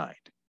was signed.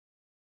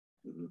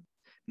 Mm-hmm.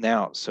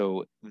 Now,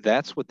 so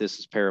that's what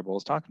this parable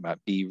is talking about.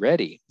 Be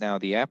ready. Now,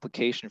 the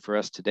application for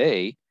us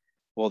today,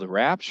 Well, the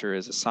rapture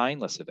is a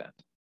signless event.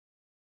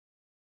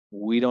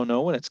 We don't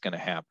know when it's going to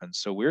happen.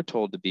 So we're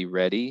told to be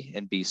ready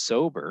and be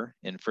sober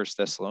in 1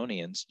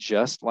 Thessalonians,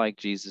 just like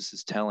Jesus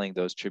is telling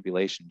those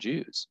tribulation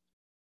Jews.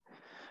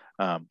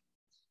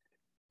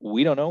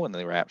 We don't know when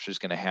the rapture is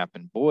going to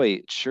happen. Boy,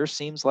 it sure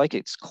seems like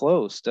it's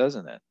close,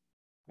 doesn't it?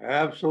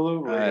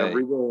 Absolutely.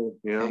 Every day.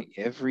 Yeah.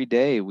 Every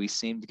day we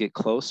seem to get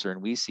closer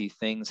and we see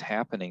things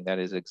happening. That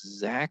is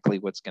exactly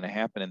what's going to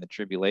happen in the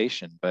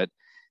tribulation. But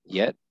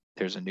yet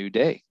there's a new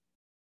day.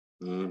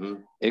 Mm-hmm.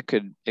 It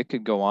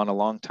could go on a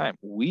long time.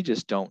 We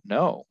just don't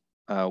know.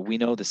 We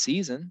know the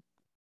season.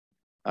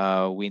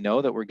 We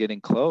know that we're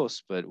getting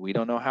close, but we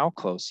don't know how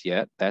close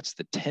yet. That's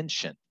the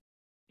tension,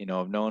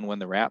 of knowing when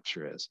the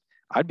rapture is.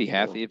 I'd be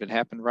happy if it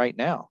happened right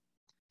now.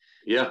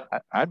 Yeah.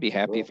 I'd be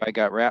happy if I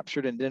got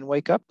raptured and didn't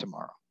wake up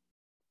tomorrow.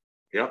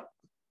 Yeah.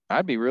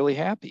 I'd be really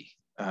happy.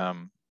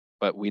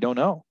 But we don't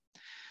know.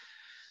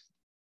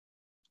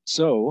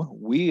 So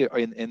we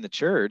in the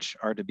church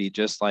are to be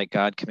just like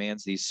God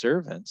commands these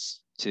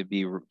servants to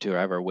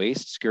have our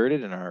waist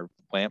skirted and our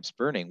lamps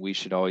burning. We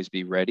should always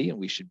be ready, and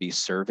we should be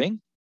serving,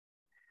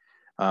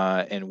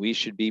 and we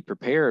should be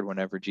prepared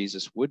whenever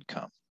Jesus would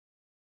come.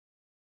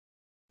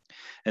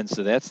 And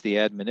so that's the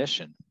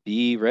admonition.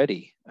 Be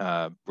ready,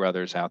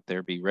 brothers out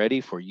there. Be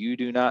ready, for you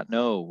do not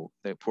know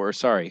for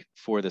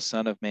the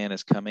Son of Man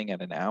is coming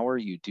at an hour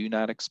you do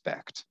not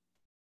expect.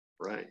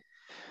 Right.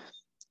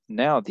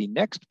 Now, the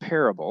next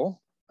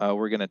parable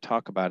we're going to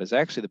talk about is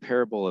actually the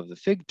parable of the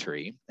fig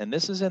tree. And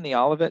this is in the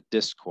Olivet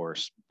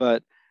Discourse,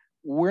 but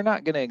we're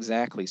not going to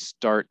exactly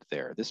start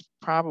there. This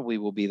probably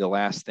will be the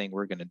last thing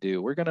we're going to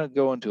do. We're going to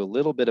go into a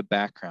little bit of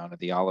background of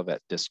the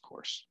Olivet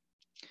Discourse.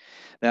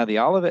 Now, the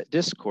Olivet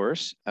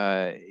Discourse,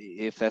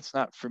 if that's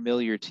not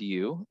familiar to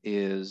you,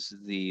 is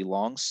the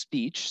long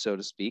speech, so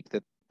to speak,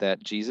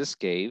 that Jesus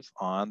gave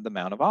on the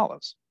Mount of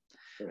Olives,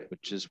 right,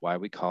 which is why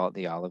we call it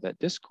the Olivet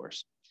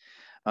Discourse.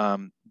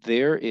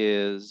 There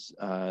is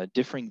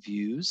differing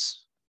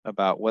views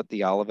about what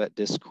the Olivet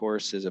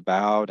Discourse is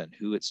about and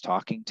who it's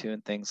talking to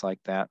and things like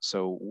that.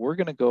 So we're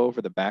going to go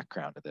over the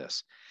background of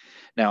this.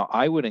 Now,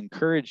 I would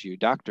encourage you,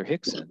 Dr.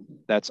 Hickson,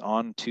 that's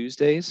on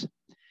Tuesdays.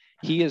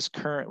 He is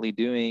currently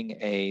doing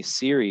a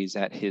series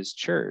at his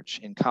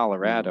church in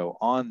Colorado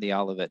on the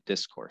Olivet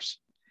Discourse.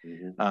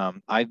 Mm-hmm.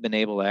 I've been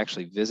able to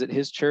actually visit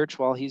his church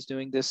while he's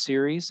doing this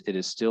series. It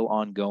is still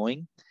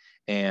ongoing.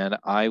 And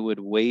I would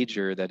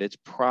wager that it's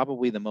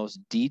probably the most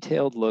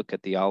detailed look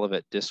at the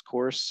Olivet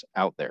Discourse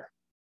out there.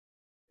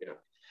 Yeah.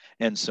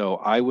 And so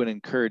I would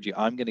encourage you,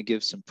 I'm going to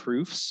give some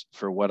proofs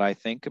for what I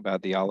think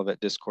about the Olivet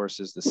Discourse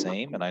is the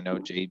same. And I know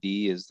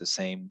JB is the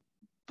same,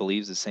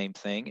 believes the same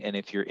thing. And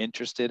if you're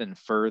interested in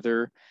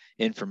further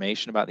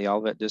information about the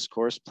Olivet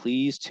Discourse,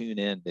 please tune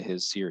in to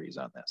his series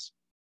on this.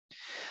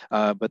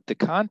 But the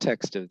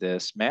context of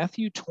this,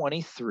 Matthew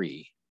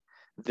 23,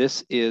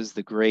 this is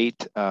the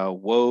great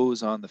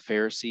woes on the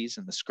Pharisees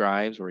and the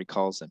scribes, where he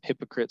calls them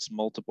hypocrites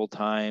multiple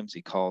times.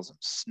 He calls them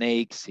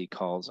snakes. He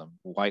calls them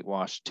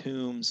whitewashed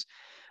tombs.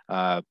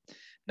 Not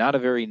a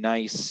very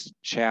nice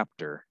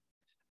chapter.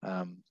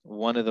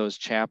 One of those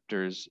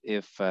chapters,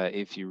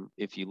 if you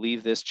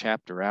leave this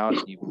chapter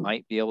out, you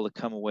might be able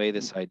to come away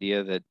this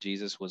idea that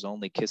Jesus was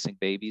only kissing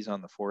babies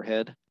on the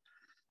forehead.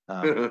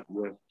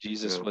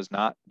 Jesus was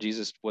not.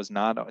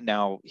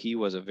 Now, he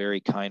was a very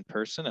kind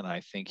person, and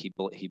I think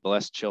he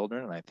blessed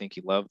children, and I think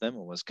he loved them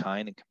and was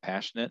kind and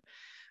compassionate.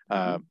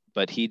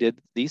 But he did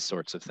these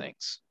sorts of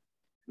things.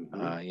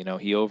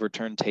 He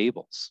overturned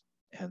tables,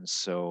 and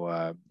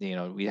so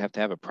we have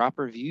to have a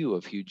proper view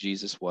of who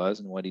Jesus was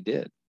and what he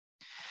did.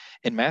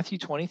 In Matthew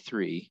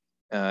 23,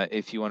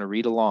 if you want to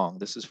read along,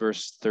 this is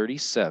verse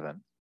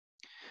 37.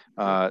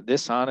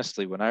 This,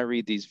 honestly, when I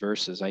read these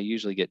verses, I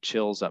usually get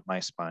chills up my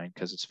spine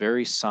because it's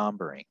very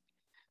sombering.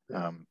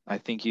 I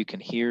think you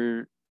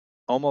can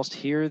almost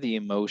hear the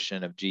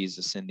emotion of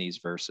Jesus in these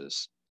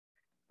verses.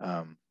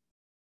 And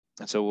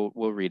so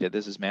we'll read it.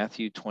 This is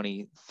Matthew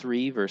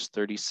 23, verse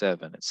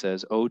 37. It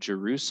says, "O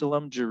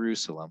Jerusalem,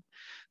 Jerusalem,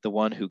 the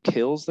one who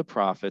kills the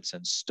prophets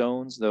and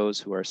stones those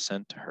who are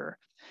sent to her.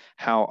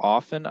 How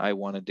often I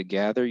wanted to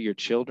gather your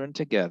children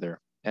together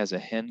as a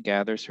hen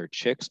gathers her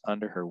chicks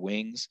under her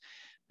wings,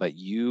 but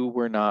you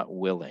were not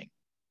willing."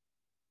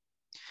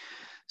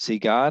 See,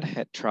 God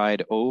had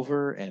tried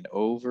over and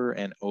over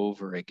and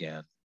over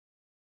again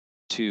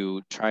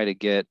to try to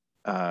get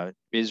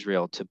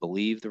Israel to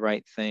believe the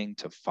right thing,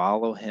 to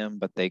follow him,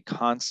 but they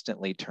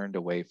constantly turned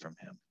away from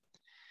him.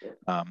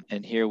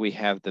 And here we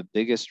have the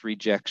biggest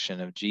rejection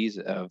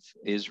of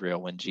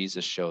Israel when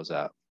Jesus shows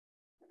up.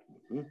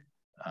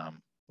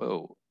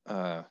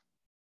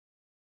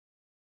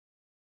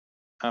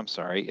 I'm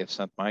sorry if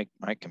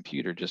my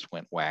computer just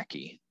went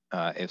wacky.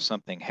 If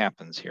something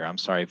happens here, I'm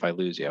sorry if I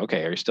lose you.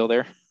 Okay, are you still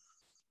there?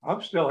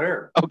 I'm still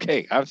here.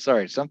 Okay, I'm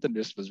sorry. Something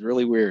just was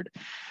really weird.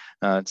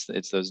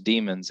 It's those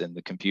demons in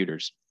the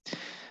computers.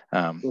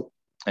 And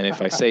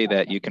if I say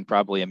that, you can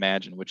probably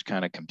imagine which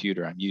kind of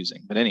computer I'm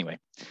using. But anyway,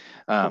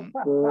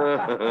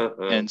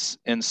 and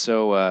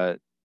so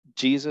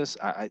Jesus,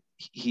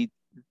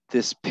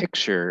 this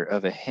picture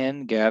of a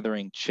hen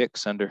gathering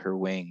chicks under her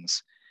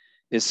wings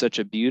is such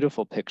a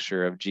beautiful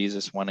picture of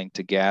Jesus wanting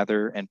to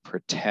gather and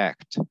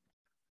protect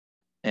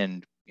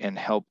and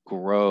help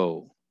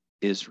grow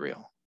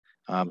Israel.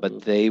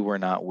 But they were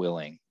not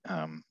willing.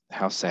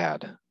 How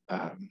sad.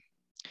 I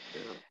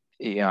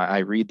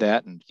read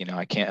that and,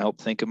 I can't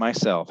help think of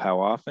myself, how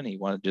often he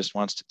just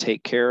wants to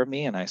take care of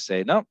me. And I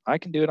say, no, I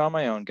can do it on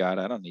my own, God.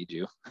 I don't need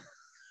you.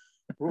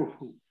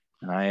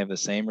 And I have the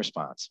same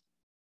response.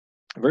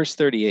 Verse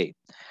 38,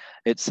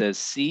 it says,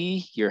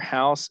 see, your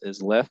house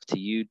is left to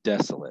you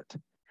desolate.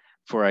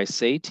 For I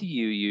say to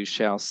you, you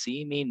shall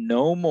see me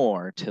no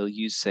more till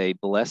you say,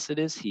 blessed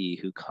is he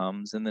who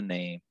comes in the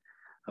name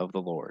of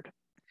the Lord.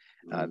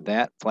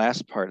 That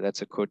last part,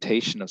 that's a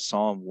quotation of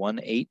Psalm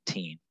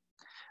 118.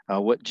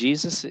 What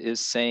Jesus is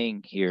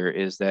saying here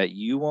is that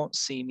you won't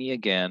see me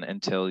again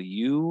until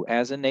you,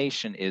 as a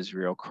nation,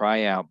 Israel,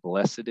 cry out,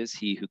 blessed is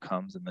he who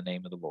comes in the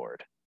name of the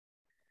Lord.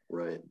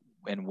 Right.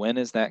 And when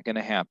is that going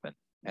to happen?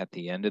 At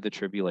the end of the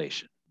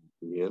tribulation.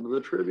 The end of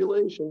the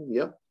tribulation.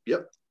 Yep.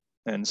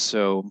 And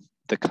so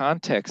the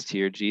context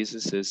here,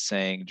 Jesus is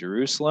saying,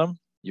 Jerusalem,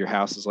 your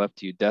house is left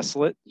to you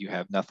desolate. You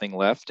have nothing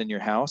left in your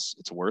house.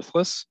 It's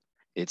worthless.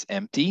 It's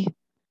empty.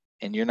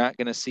 And you're not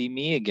going to see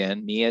me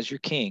again, me as your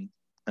king,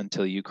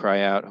 until you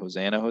cry out,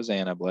 Hosanna,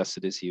 Hosanna,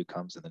 blessed is he who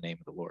comes in the name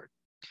of the Lord.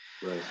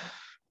 Right.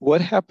 What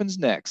happens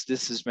next?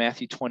 This is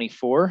Matthew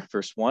 24,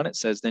 verse 1. It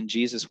says, then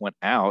Jesus went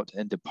out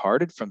and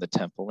departed from the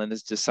temple, and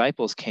his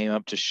disciples came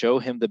up to show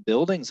him the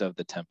buildings of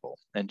the temple.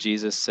 And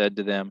Jesus said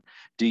to them,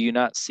 do you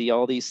not see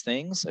all these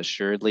things?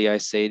 Assuredly, I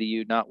say to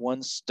you, not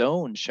one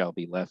stone shall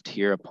be left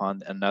here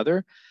upon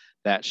another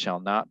that shall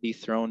not be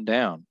thrown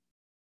down.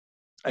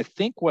 I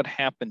think what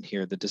happened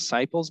here, the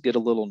disciples get a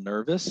little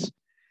nervous.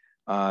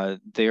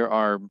 There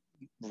are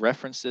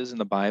references in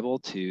the Bible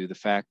to the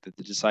fact that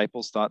the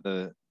disciples thought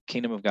the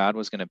kingdom of God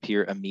was going to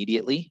appear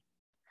immediately.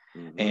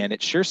 And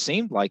it sure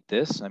seemed like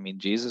this. I mean,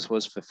 Jesus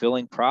was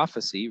fulfilling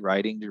prophecy,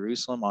 riding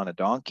Jerusalem on a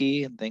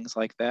donkey and things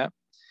like that.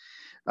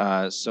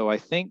 So I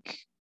think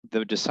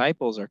the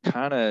disciples are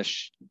kind of,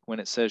 when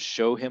it says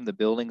show him the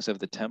buildings of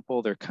the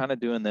temple, they're kind of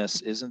doing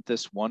this, isn't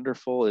this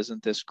wonderful?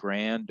 Isn't this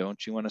grand?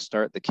 Don't you want to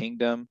start the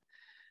kingdom?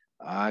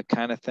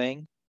 Kind of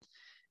thing.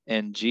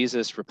 And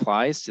Jesus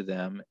replies to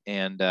them,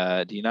 and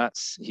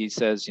he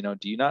says,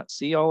 do you not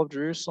see all of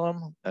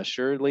Jerusalem?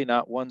 Assuredly,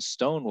 not one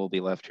stone will be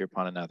left here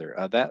upon another.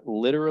 That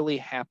literally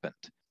happened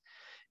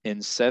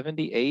in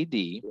 70 AD.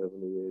 70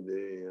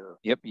 AD, yeah.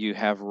 Yep, you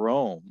have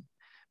Rome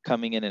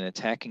coming in and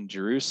attacking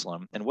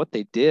Jerusalem. And what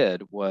they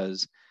did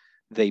was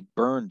they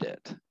burned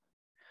it.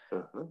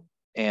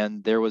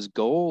 And there was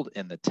gold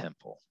in the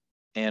temple.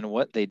 And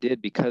what they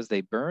did, because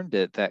they burned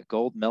it, that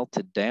gold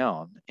melted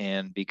down.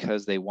 And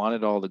because they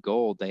wanted all the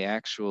gold, they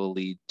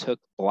actually took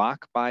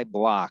block by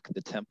block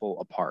the temple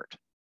apart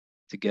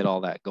to get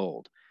all that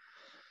gold.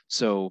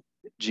 So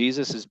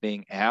Jesus is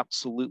being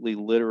absolutely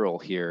literal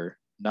here.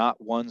 Not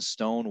one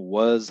stone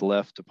was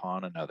left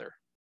upon another.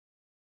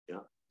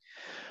 Yeah.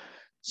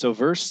 So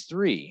verse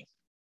 3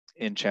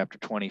 in chapter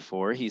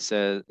 24,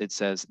 it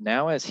says,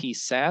 now as he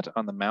sat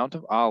on the Mount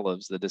of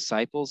Olives, the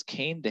disciples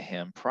came to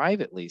him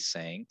privately,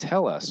 saying,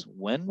 tell us,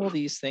 when will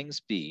these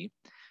things be,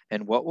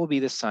 and what will be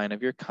the sign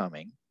of your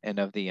coming and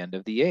of the end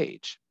of the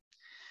age?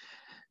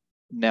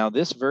 Now,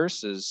 this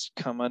verse has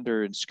come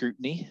under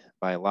scrutiny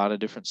by a lot of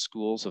different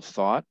schools of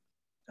thought.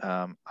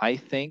 I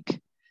think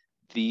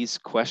these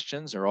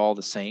questions are all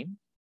the same.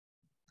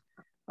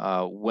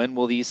 When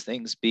will these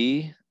things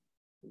be?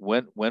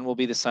 When will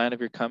be the sign of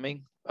your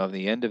coming? Of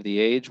the end of the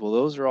age? Well,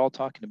 those are all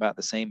talking about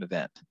the same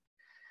event.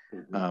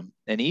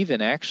 And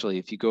even actually,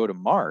 if you go to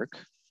Mark,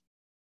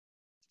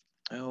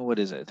 what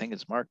is it? I think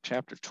it's Mark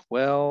chapter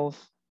 12.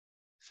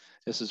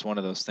 This is one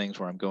of those things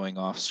where I'm going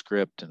off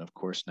script, and of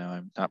course now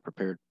I'm not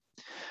prepared.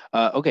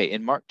 Okay,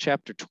 in Mark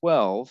chapter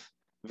 12,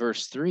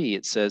 verse 3,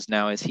 it says,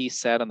 now as he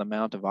sat on the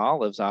Mount of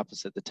Olives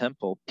opposite the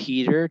temple,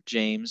 Peter,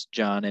 James,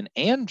 John, and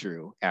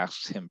Andrew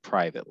asked him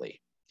privately.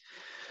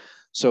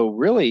 So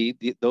really,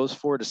 those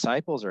four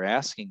disciples are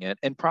asking it,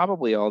 and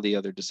probably all the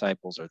other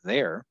disciples are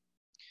there.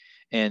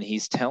 And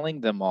he's telling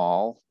them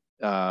all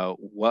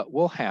what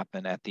will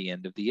happen at the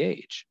end of the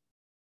age.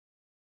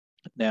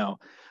 Now,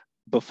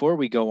 before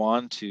we go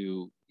on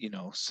to,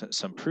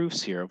 some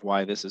proofs here of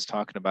why this is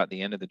talking about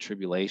the end of the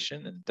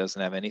tribulation and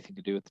doesn't have anything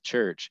to do with the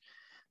church,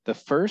 the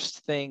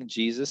first thing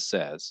Jesus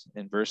says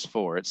in verse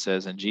 4, it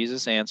says, and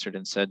Jesus answered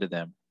and said to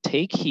them,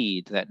 take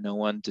heed that no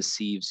one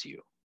deceives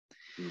you.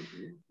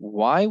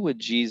 Why would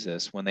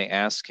Jesus, when they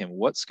ask him,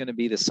 what's going to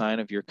be the sign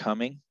of your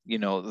coming?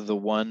 The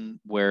one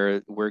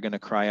where we're going to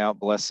cry out,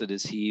 blessed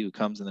is he who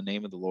comes in the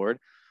name of the Lord.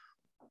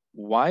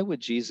 Why would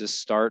Jesus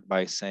start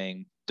by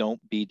saying,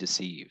 don't be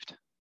deceived?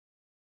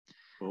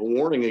 A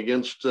warning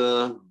against,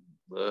 a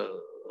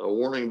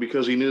warning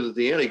because he knew that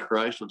the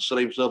Antichrist would set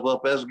himself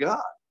up as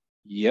God.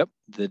 Yep.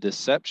 The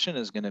deception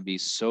is going to be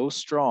so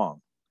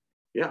strong.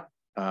 Yeah.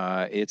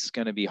 It's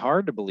going to be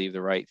hard to believe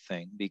the right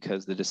thing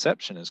because the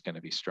deception is going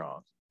to be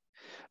strong.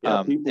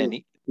 Yeah,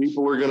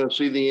 people are going to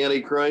see the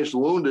Antichrist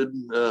wounded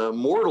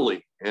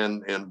mortally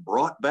and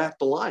brought back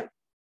to life.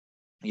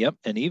 Yep.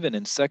 And even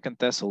in 2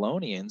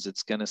 Thessalonians,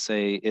 it's going to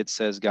say, it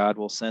says God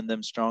will send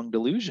them strong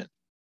delusion.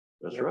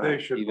 That's If right.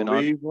 They should Even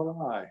believe the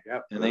lie.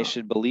 Yep. And they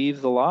should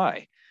believe the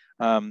lie.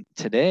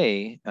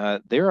 Today,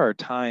 there are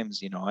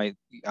times,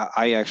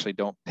 I actually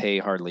don't pay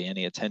hardly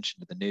any attention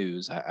to the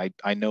news.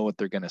 I know what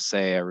they're going to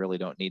say. I really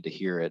don't need to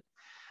hear it.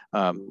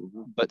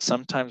 But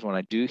sometimes when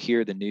I do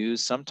hear the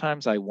news,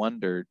 sometimes I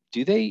wonder,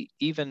 do they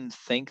even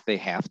think they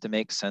have to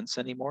make sense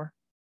anymore?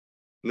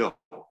 No,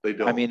 they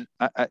don't. I mean,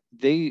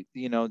 they,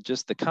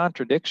 just the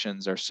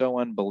contradictions are so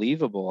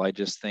unbelievable. I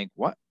just think,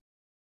 what?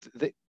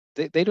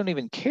 They don't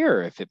even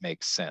care if it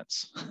makes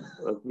sense.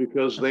 That's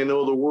because they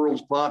know the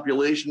world's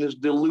population is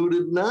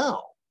diluted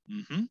now.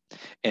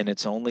 And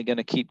it's only going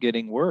to keep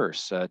getting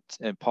worse.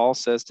 And Paul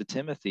says to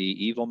Timothy,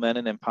 evil men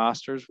and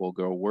imposters will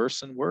grow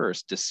worse and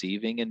worse,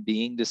 deceiving and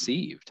being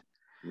deceived.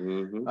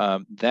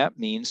 That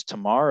means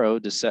tomorrow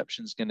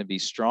deception is going to be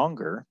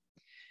stronger.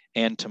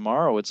 And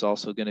tomorrow it's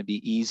also going to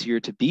be easier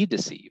to be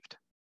deceived.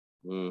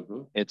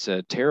 It's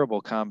a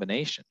terrible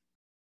combination.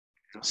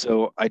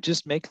 So I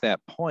just make that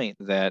point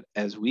that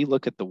as we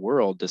look at the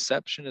world,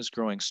 deception is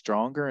growing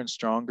stronger and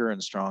stronger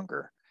and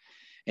stronger.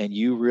 And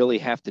you really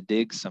have to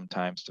dig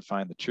sometimes to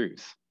find the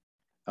truth.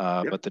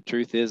 But the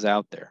truth is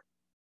out there.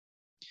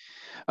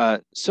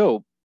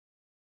 So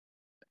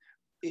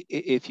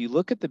if you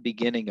look at the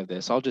beginning of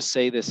this, I'll just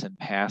say this in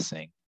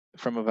passing,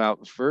 from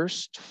about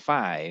verse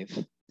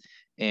 5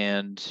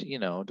 and,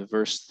 to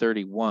verse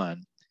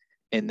 31,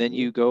 and then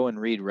you go and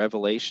read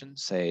Revelation,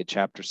 say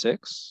chapter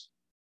 6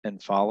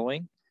 and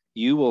following,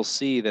 you will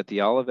see that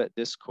the Olivet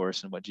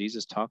Discourse and what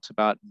Jesus talks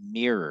about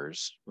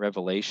mirrors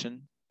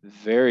Revelation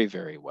very,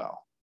 very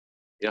well.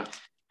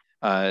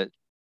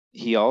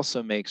 He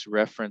also makes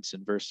reference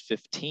in verse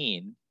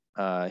 15.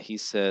 He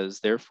says,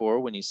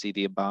 therefore, when you see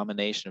the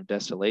abomination of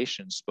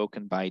desolation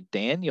spoken by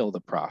Daniel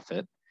the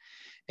prophet,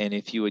 and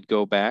if you would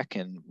go back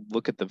and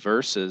look at the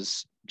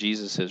verses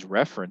Jesus is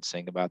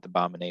referencing about the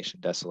abomination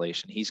of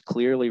desolation, he's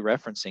clearly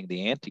referencing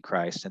the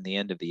Antichrist and the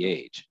end of the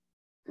age.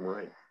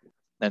 Right.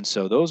 And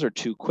so those are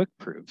two quick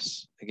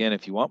proofs. Again,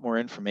 if you want more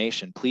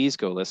information, please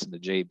go listen to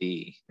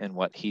JB and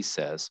what he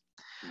says.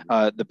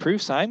 The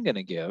proofs I'm going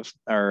to give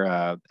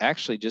are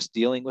actually just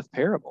dealing with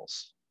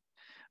parables.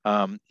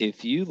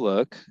 If you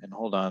look, and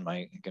hold on,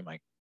 my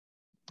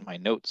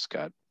notes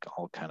got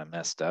all kind of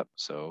messed up.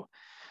 So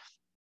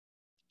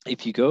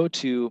if you go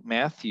to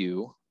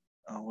Matthew,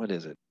 what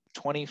is it?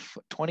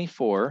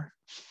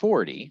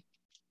 24:40.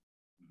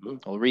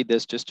 I'll read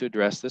this just to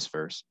address this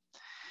verse.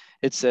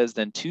 It says,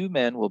 then 2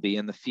 men will be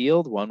in the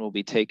field, one will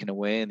be taken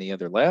away and the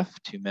other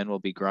left. 2 men will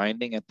be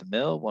grinding at the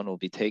mill, one will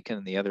be taken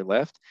and the other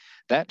left.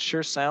 That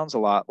sure sounds a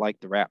lot like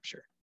the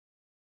rapture.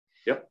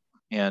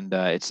 And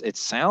it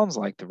sounds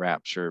like the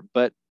rapture,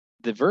 but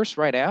the verse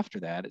right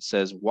after that, it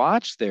says,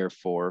 watch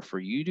therefore, for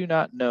you do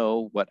not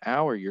know what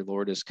hour your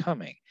Lord is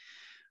coming.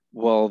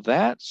 Well,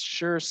 that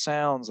sure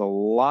sounds a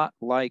lot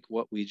like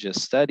what we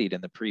just studied in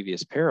the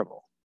previous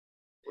parable.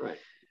 Right.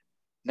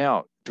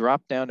 Now,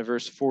 drop down to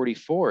verse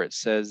 44. It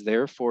says,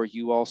 therefore,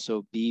 you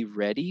also be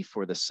ready,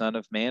 for the Son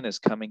of Man is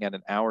coming at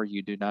an hour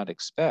you do not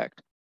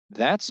expect.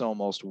 That's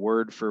almost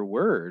word for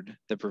word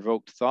the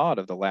provoked thought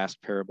of the last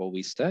parable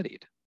we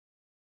studied.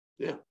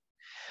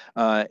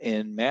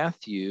 In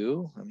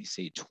Matthew, let me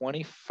see,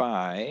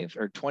 25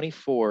 or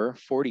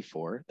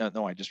 24:44.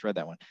 No, I just read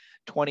that one.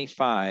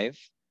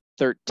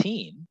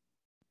 25:13.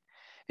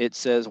 It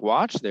says,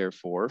 watch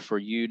therefore, for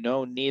you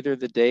know neither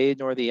the day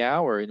nor the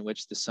hour in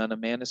which the Son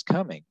of Man is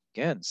coming.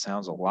 Again,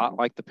 sounds a lot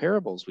like the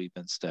parables we've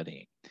been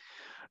studying.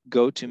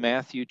 Go to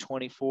Matthew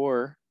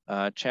 24,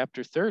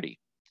 chapter 30.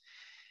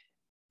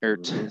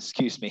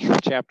 Excuse me,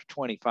 chapter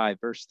 25,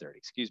 verse 30,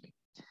 excuse me.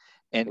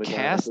 And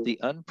cast the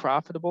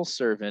unprofitable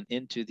servant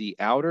into the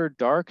outer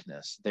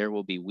darkness. There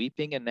will be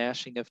weeping and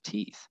gnashing of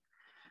teeth.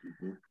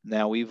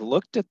 Now, we've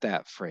looked at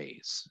that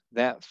phrase.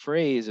 That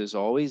phrase is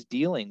always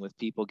dealing with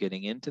people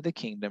getting into the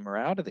kingdom or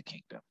out of the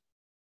kingdom.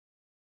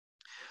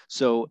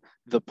 So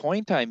the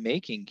point I'm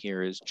making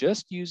here is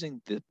just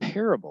using the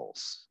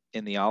parables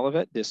in the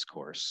Olivet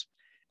Discourse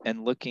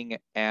and looking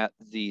at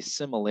the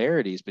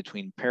similarities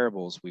between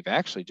parables we've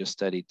actually just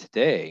studied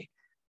today.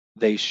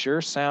 They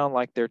sure sound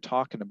like they're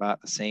talking about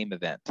the same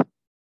event.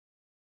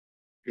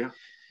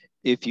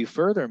 If you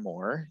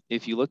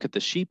look at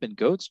the sheep and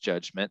goats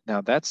judgment,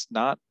 now that's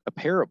not a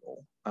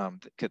parable.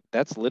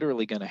 That's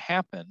literally going to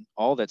happen.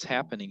 All that's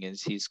happening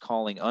is he's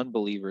calling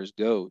unbelievers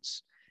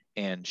goats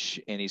and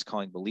he's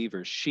calling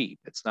believers sheep.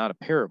 It's not a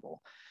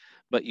parable.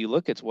 But you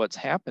look at what's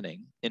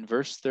happening in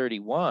verse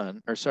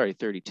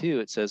 32,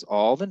 it says,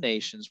 all the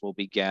nations will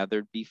be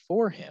gathered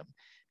before him,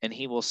 and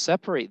he will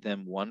separate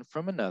them one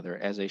from another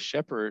as a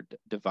shepherd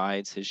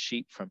divides his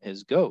sheep from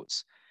his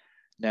goats.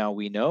 Now,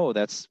 we know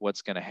that's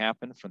what's going to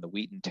happen from the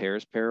wheat and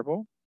tares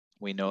parable.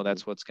 We know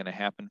that's what's going to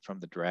happen from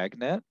the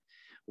dragnet.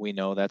 We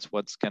know that's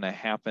what's going to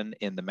happen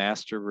in the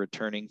master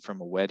returning from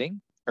a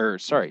wedding.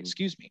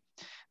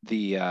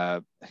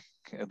 The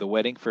the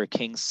wedding for a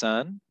king's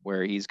son,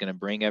 where he's going to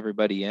bring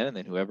everybody in, and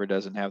then whoever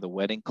doesn't have the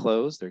wedding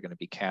clothes, they're going to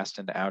be cast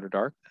into outer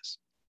darkness.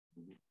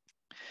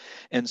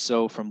 And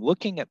so from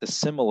looking at the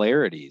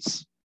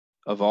similarities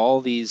of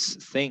all these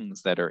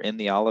things that are in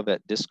the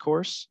Olivet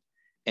Discourse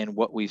and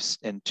what we've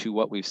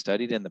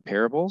studied in the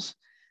parables,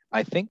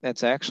 I think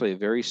that's actually a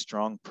very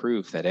strong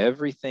proof that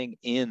everything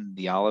in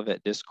the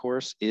Olivet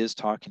Discourse is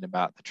talking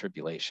about the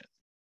tribulation.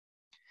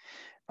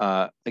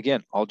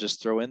 Again, I'll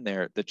just throw in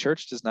there, the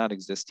church does not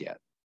exist yet.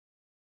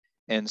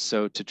 And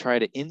so to try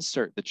to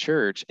insert the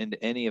church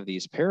into any of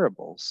these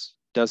parables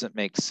doesn't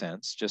make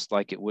sense, just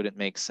like it wouldn't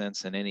make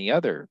sense in any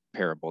other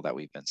parable that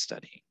we've been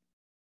studying.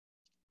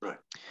 Right.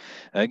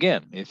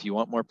 Again, if you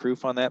want more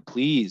proof on that,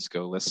 please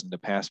go listen to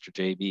Pastor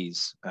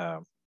JB's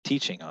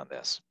teaching on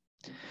this.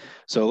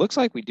 So it looks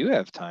like we do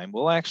have time.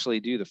 We'll actually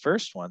do the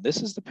first one.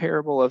 This is the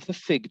parable of the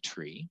fig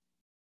tree.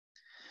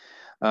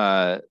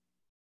 And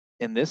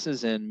this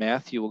is in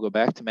Matthew. We'll go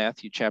back to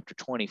Matthew chapter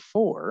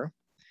 24.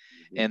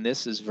 And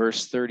this is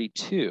verse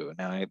 32.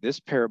 Now, this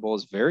parable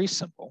is very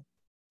simple.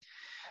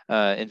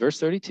 In verse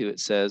 32,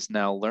 it says,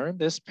 "Now learn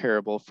this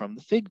parable from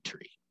the fig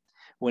tree.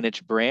 When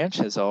its branch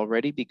has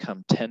already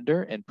become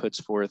tender and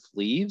puts forth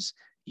leaves,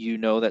 you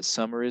know that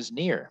summer is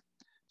near.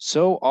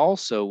 So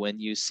also when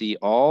you see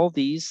all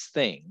these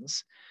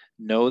things,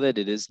 know that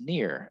it is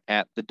near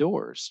at the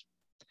doors."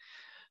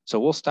 So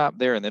we'll stop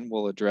there and then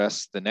we'll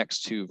address the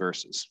next two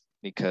verses,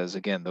 because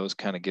again, those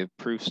kind of give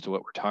proofs to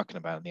what we're talking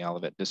about in the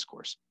Olivet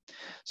Discourse.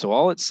 So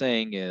all it's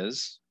saying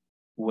is,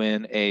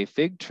 when a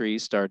fig tree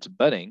starts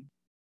budding,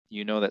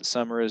 you know that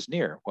summer is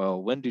near.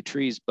 Well, when do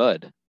trees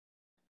bud?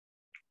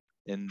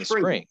 In the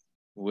spring,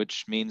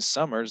 which means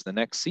summer's the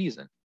next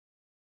season.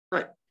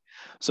 Right.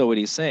 So what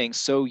he's saying,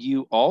 so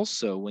you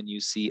also, when you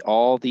see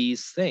all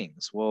these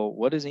things, well,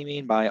 what does he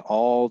mean by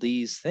all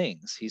these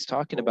things? He's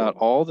talking about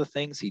all the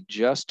things he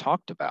just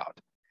talked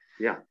about.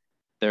 Yeah.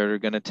 That are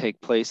going to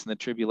take place in the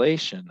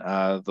tribulation,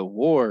 the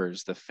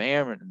wars, the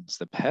famines,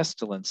 the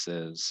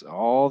pestilences,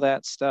 all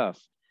that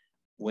stuff.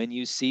 When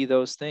you see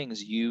those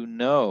things, you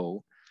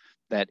know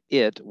that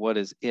what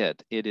is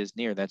it? It is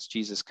near. That's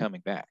Jesus coming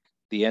back,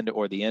 the end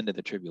of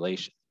the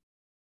tribulation.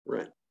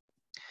 Right.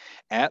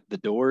 At the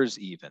doors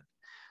even.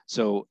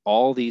 So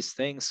all these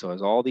things, so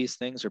as all these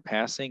things are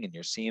passing and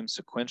you're seeing them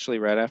sequentially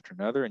right after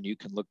another, and you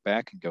can look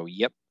back and go,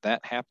 yep,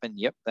 that happened.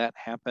 Yep, that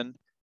happened.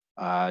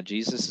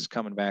 Jesus is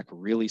coming back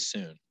really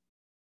soon.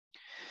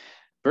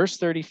 Verse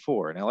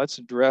 34. Now let's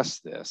address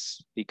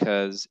this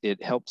because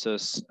it helps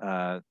us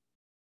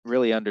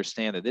really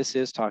understand that this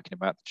is talking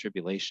about the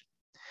tribulation.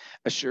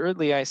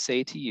 "Assuredly, I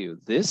say to you,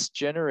 this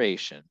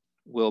generation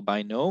will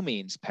by no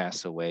means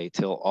pass away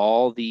till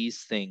all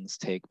these things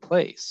take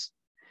place."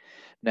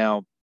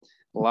 Now,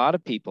 a lot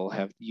of people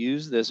have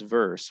used this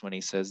verse when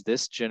he says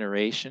this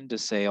generation to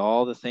say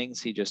all the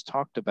things he just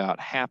talked about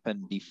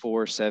happened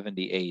before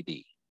 70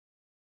 AD.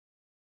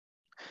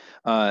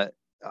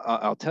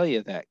 I'll tell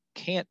you that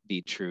can't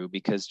be true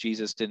because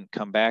Jesus didn't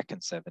come back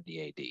in 70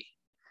 AD.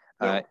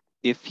 No.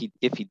 If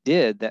he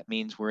did, that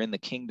means we're in the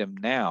kingdom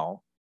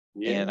now.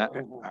 Yeah. And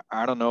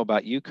I don't know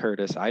about you,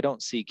 Curtis. I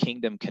don't see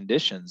kingdom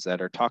conditions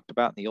that are talked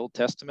about in the Old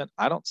Testament.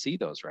 I don't see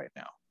those right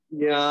now.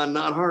 Yeah,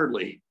 not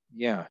hardly.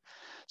 Yeah.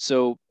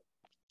 So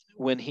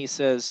when he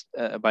says,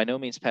 by no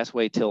means pass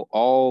away till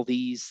all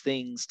these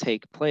things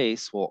take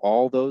place, well,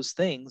 all those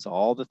things,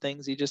 all the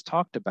things he just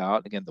talked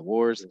about, again, the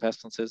wars, the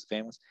pestilences, the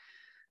famines,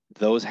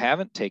 those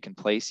haven't taken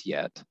place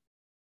yet.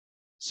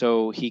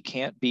 So he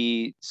can't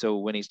be, so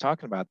when he's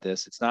talking about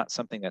this, it's not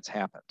something that's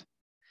happened.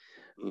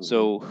 Mm-hmm.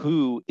 So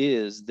who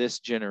is this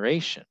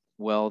generation?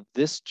 Well,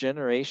 this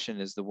generation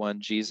is the one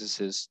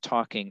Jesus is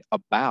talking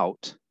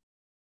about,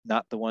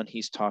 not the one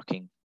he's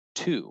talking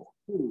to.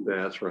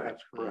 That's right.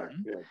 That's correct.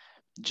 Mm-hmm. Yes.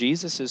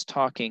 Jesus is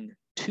talking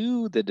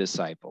to the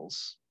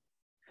disciples,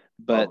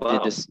 but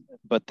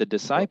the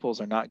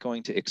disciples are not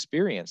going to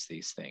experience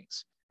these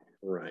things.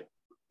 Right.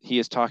 He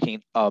is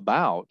talking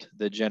about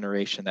the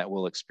generation that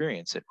will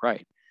experience it,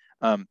 right?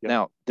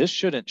 Now, this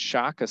shouldn't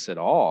shock us at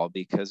all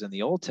because in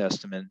the Old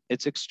Testament,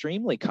 it's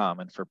extremely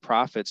common for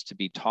prophets to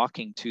be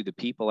talking to the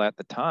people at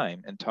the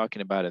time and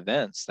talking about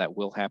events that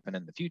will happen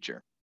in the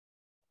future.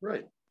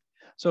 Right.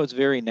 So it's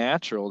very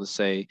natural to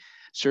say,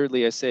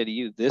 "Surely I say to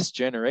you, this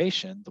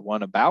generation, the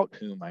one about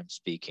whom I'm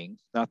speaking,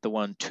 not the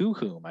one to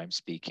whom I'm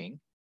speaking,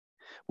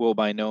 will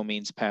by no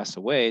means pass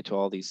away till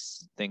all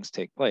these things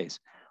take place."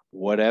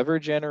 Whatever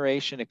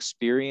generation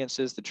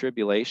experiences the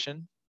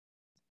tribulation,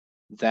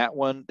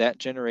 that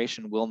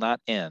generation will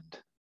not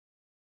end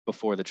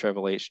before the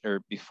tribulation or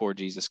before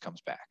Jesus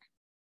comes back.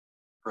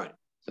 Right.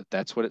 So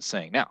that's what it's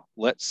saying. Now,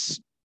 let's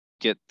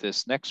get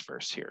this next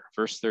verse here.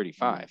 Verse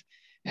 35.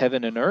 Mm-hmm.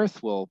 "Heaven and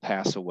earth will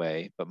pass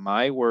away, but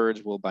my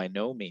words will by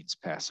no means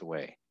pass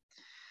away."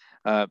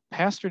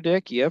 Pastor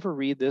Dick, you ever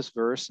read this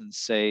verse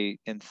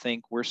and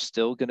think we're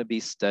still going to be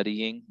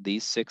studying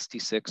these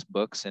 66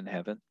 books in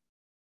heaven?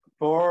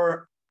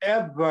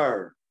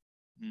 Forever.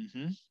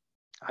 Mm-hmm.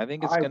 I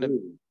think it's going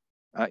to.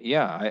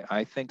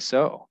 I think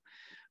so.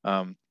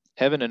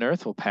 Heaven and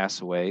earth will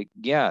pass away.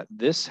 Yeah,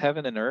 this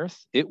heaven and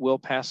earth, it will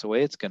pass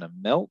away. It's going to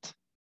melt,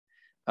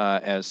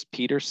 as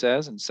Peter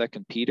says in 2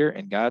 Peter,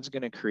 and God's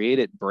going to create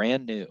it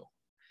brand new.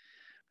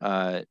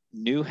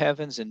 New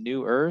heavens and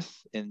new earth.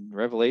 In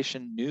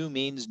Revelation, new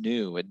means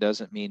new. It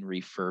doesn't mean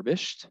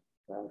refurbished.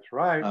 That's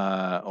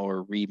right.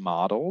 Or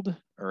remodeled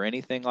or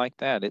anything like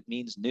that. It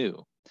means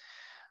new.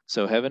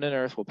 So heaven and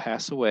earth will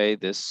pass away.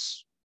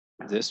 This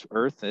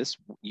earth, this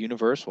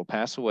universe will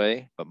pass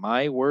away, but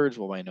my words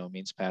will by no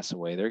means pass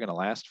away. They're going to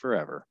last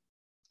forever.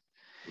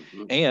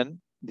 Mm-hmm. And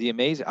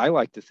I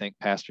like to think,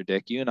 Pastor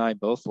Dick, you and I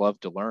both love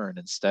to learn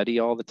and study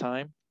all the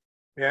time.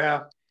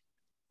 Yeah.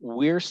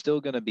 We're still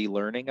going to be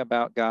learning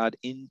about God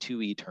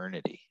into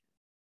eternity.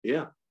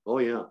 Yeah. Oh,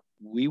 yeah.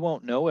 We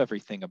won't know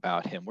everything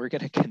about him. We're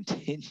going to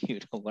continue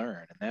to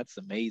learn. And that's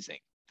amazing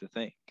to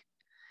think.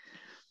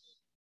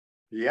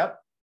 Yep.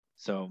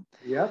 So.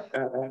 Yep.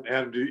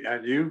 And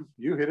you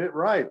hit it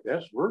right.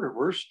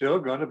 We're still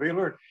going to be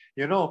learning.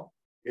 You know,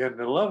 in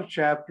the love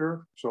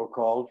chapter,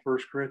 so-called 1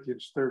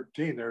 Corinthians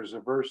 13, there's a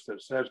verse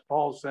that says,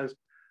 Paul says,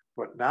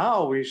 but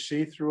now we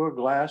see through a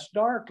glass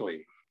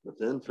darkly. But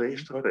then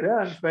face to face. But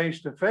then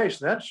face to face,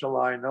 then shall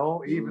I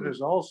know, even as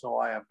also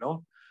I have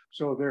known.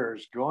 So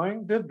there's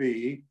going to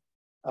be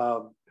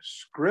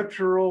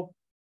scriptural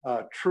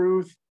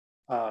truth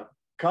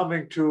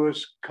coming to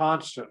us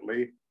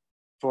constantly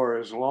for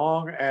as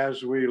long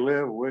as we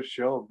live, which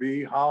shall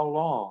be how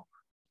long?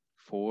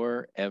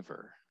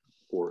 Forever.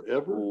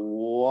 Forever.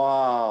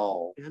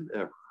 Wow. And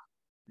ever.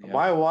 Yep.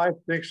 My wife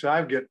thinks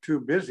I get too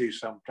busy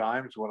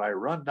sometimes when I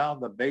run down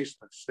the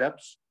basement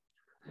steps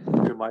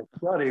to my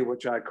study,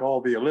 which I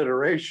call the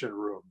alliteration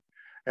room.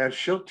 And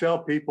she'll tell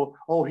people,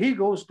 oh, he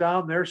goes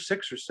down there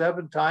 6 or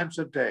 7 times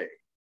a day.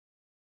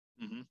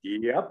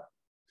 Mm-hmm. Yep.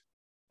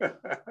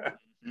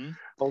 Mm-hmm.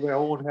 Only I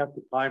won't have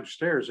to climb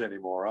stairs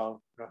anymore.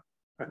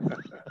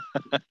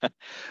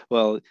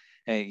 Well,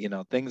 hey, you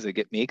know, things that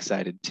get me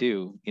excited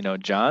too. You know,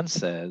 John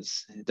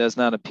says, it does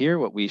not appear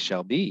what we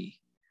shall be.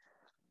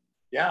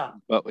 Yeah.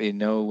 But we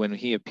know when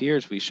he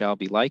appears, we shall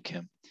be like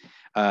him.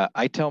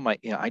 I tell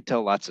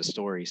lots of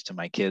stories to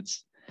my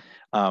kids.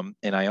 And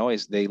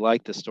they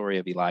like the story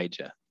of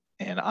Elijah.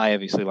 And I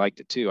obviously liked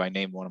it too. I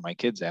named one of my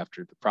kids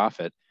after the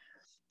prophet.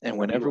 And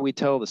whenever we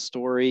tell the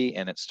story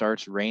and it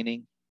starts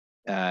raining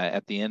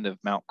at the end of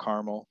Mount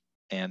Carmel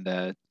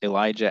and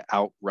Elijah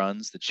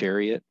outruns the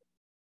chariot,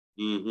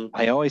 mm-hmm.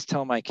 I always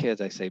tell my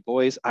kids, I say,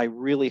 boys, I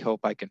really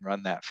hope I can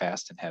run that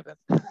fast in heaven.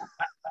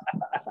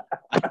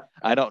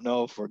 I don't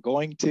know if we're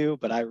going to,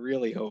 but I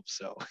really hope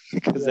so,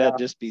 because that'd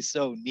just be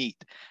so neat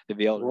to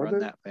be able to run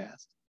that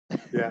fast.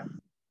 Yeah.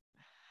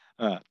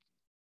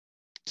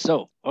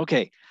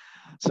 Okay.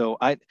 So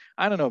I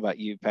don't know about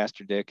you,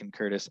 Pastor Dick and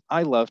Curtis.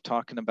 I love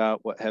talking about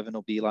what heaven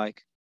will be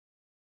like.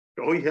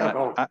 Oh,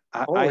 yeah.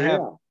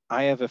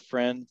 I have a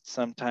friend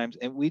sometimes,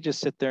 and we just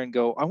sit there and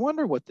go, I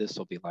wonder what this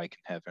will be like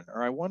in heaven,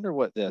 or I wonder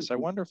what this, I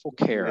wonder if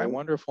we'll care, I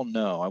wonder if we'll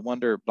know, I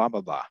wonder blah, blah,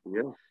 blah.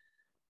 Yeah.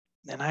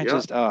 And I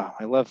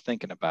I love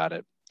thinking about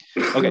it.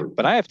 Okay,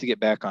 but I have to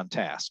get back on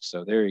task.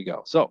 So there you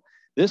go. So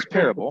this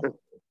parable,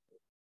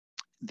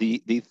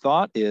 the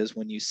thought is,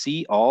 when you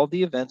see all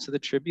the events of the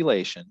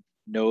tribulation,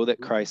 know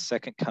that Christ's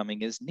second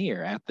coming is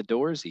near, at the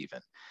doors even.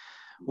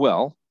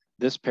 Well,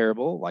 this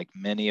parable, like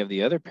many of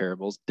the other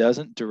parables,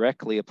 doesn't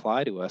directly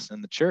apply to us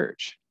in the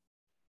church.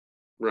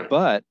 Right.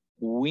 But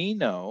we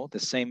know the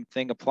same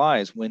thing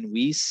applies when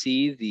we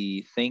see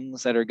the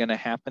things that are going to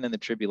happen in the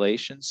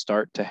tribulation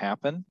start to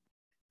happen.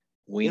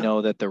 We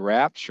know that the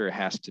rapture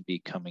has to be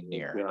coming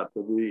near. It's got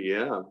to be,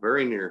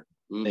 very near.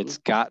 Mm-hmm. It's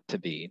got to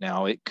be.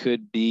 Now, it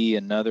could be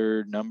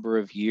another number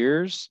of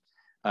years.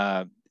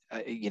 The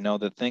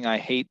thing I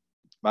hate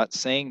about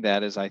saying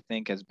that is, I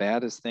think as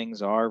bad as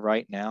things are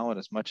right now, and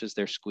as much as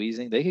they're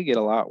squeezing, they could get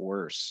a lot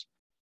worse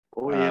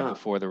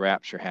before the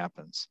rapture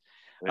happens.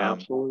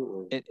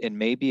 Absolutely. And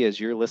maybe as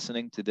you're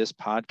listening to this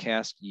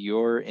podcast,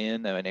 you're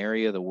in an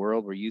area of the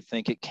world where you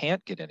think it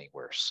can't get any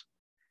worse.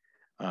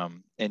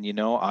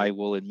 I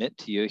will admit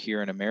to you,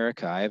 here in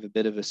America, I have a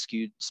bit of a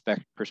skewed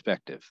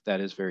perspective. That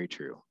is very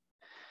true.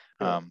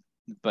 Yeah.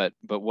 But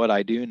what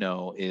I do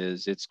know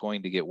is it's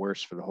going to get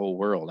worse for the whole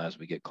world as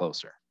we get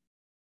closer.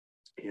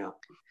 Yeah.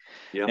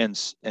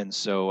 And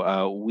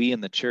so we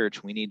in the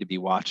church, we need to be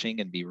watching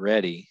and be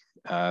ready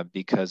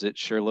because it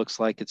sure looks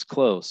like it's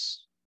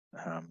close.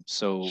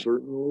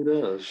 Certainly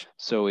does.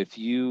 So if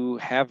you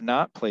have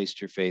not placed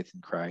your faith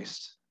in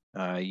Christ,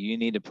 you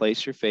need to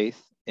place your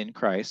faith in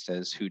Christ,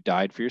 as who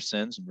died for your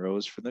sins and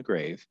rose from the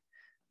grave,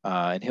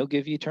 and he'll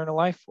give you eternal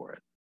life for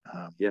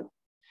it.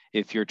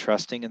 If you're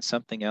trusting in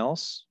something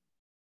else,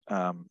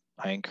 I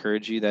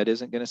encourage you, that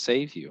isn't going to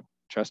save you.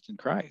 Trust in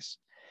Christ.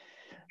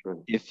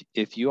 Right.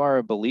 If you are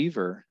a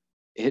believer,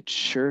 it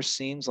sure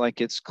seems like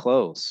it's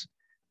close.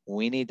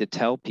 We need to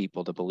tell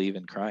people to believe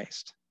in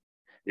Christ.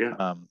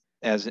 Yeah.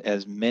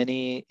 As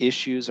many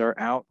issues are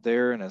out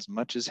there, and as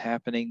much is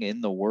happening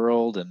in the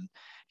world, and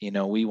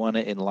we want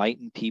to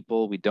enlighten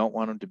people. We don't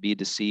want them to be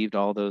deceived,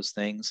 all those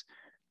things.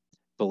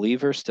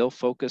 Believers still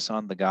focus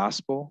on the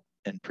gospel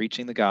and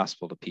preaching the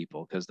gospel to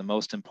people, because the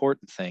most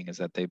important thing is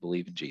that they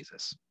believe in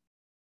Jesus.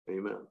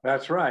 Amen.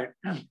 That's right.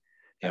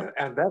 Yep.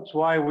 And that's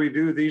why we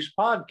do these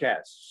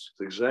podcasts.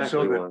 That's exactly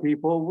so that why.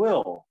 people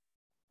will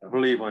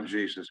believe on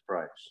Jesus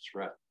Christ. That's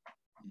right.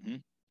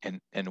 Mm-hmm.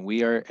 And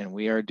we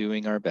are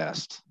doing our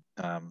best.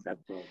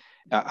 That's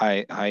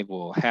right. I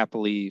will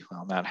happily,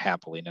 well, not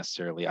happily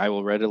necessarily, I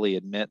will readily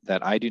admit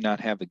that I do not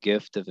have a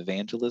gift of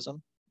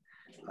evangelism.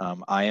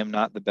 I am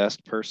not the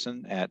best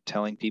person at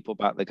telling people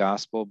about the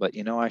gospel, but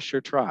I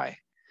sure try,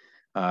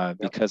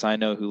 because I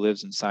know who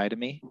lives inside of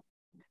me,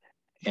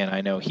 and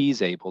I know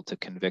he's able to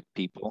convict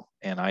people,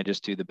 and I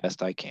just do the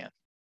best I can.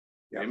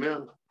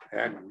 Amen.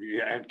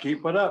 And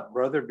keep it up,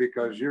 brother,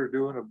 because you're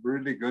doing a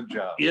really good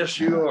job. Yes,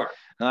 you are.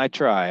 And I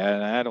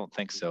try. I don't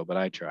think so, but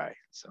I try.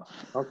 So.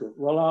 Okay.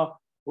 Well,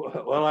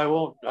 I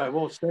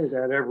won't say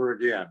that ever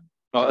again.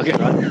 Oh,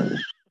 okay.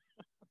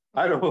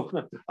 I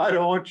don't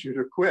want you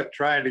to quit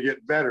trying to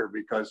get better,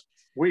 because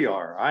we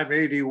are. I'm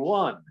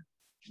 81.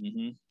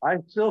 Mm-hmm. I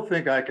still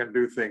think I can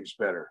do things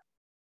better.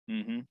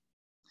 Mm-hmm.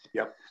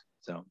 Yep.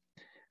 So,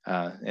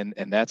 and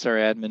that's our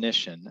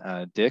admonition.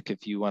 Dick,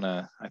 if you want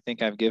to, I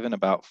think I've given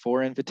about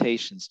 4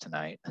 invitations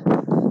tonight.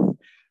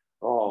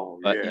 Oh,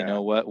 but yeah. You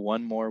know what?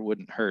 One more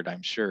wouldn't hurt,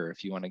 I'm sure,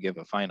 if you want to give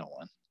a final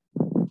one.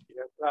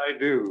 Yes, I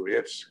do.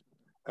 It's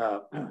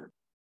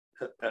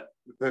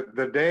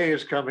the day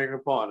is coming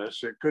upon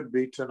us. It could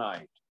be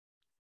tonight.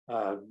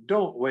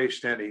 Don't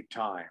waste any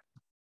time.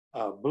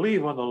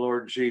 Believe on the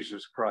Lord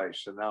Jesus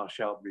Christ, and thou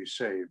shalt be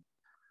saved.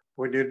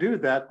 When you do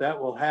that,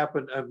 that will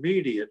happen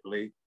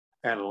immediately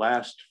and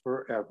last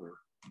forever.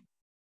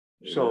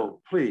 Amen.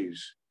 So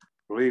please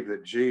believe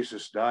that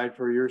Jesus died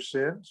for your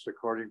sins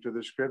according to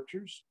the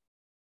scriptures,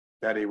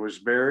 that he was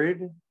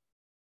buried,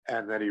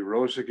 and that he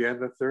rose again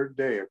the 3rd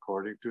day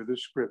according to the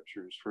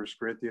scriptures. 1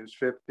 Corinthians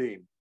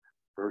 15,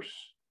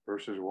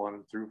 verses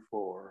 1 through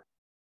 4.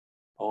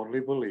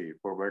 Only believe,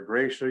 for by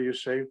grace are you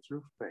saved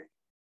through faith.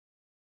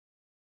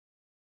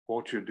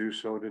 Won't you do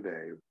so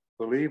today?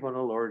 Believe on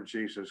the Lord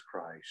Jesus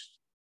Christ.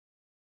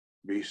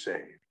 Be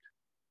saved,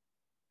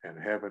 and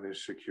heaven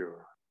is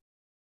secure.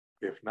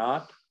 If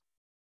not,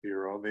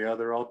 your only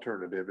other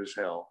alternative is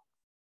hell.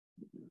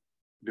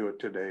 Do it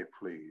today,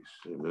 please.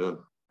 Amen.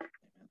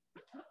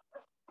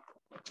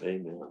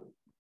 Amen.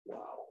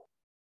 Wow.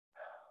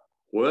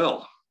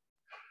 Well,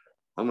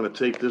 I'm going to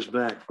take this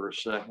back for a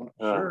second.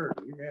 Sure.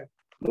 Yeah.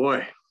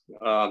 Boy,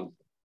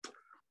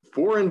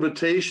 4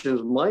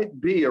 invitations might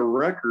be a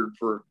record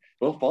for,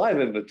 5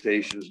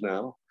 invitations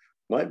now.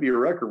 Might be a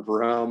record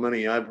for how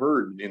many I've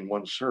heard in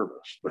one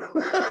service.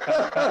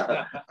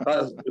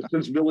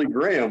 Since Billy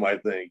Graham, I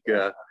think.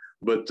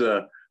 But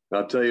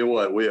I'll tell you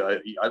what,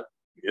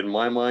 in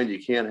my mind, you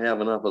can't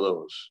have enough of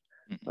those.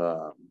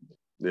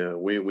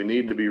 We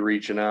need to be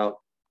reaching out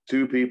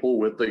to people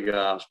with the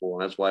gospel,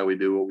 and that's why we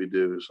do what we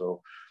do.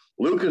 So,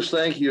 Lucas,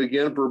 thank you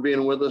again for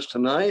being with us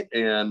tonight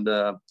and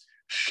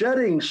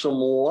shedding some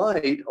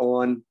light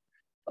on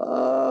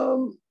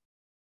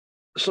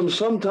some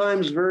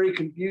sometimes very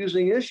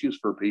confusing issues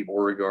for people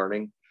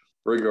regarding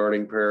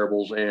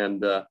parables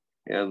and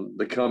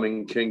the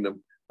coming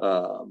kingdom.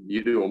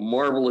 You do a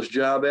marvelous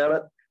job at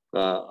it.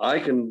 I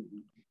can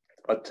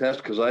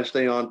attest, because I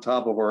stay on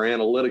top of our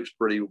analytics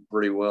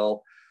pretty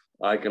well.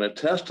 I can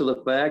attest to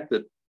the fact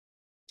that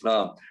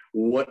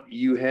what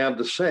you have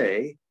to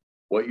say,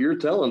 what you're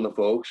telling the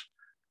folks,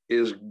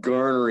 is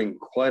garnering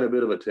quite a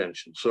bit of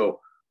attention. So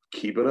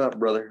keep it up,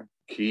 brother.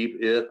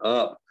 Keep it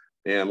up.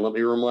 And let me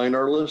remind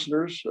our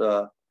listeners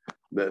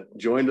that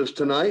joined us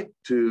tonight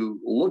to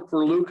look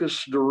for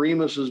Lucas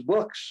Doremus's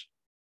books.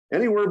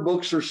 Anywhere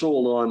books are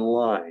sold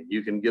online,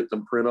 you can get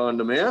them print on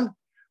demand.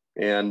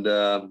 And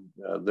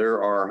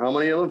there are how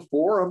many of them?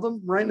 4 of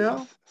them right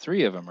now?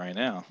 3 of them right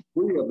now.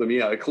 3 of them,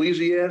 yeah.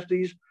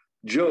 Ecclesiastes,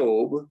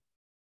 Job,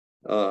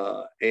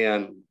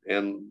 and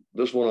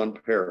this one on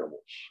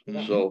parables.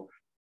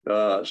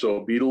 Mm-hmm. So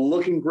be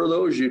looking for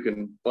those. You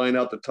can find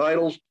out the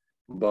titles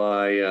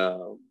by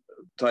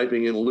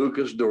typing in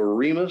Lucas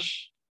Doremus,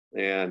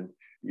 and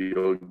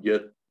you'll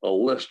get a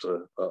list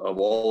of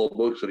all the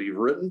books that he's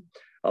written.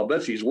 I'll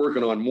bet he's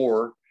working on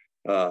more,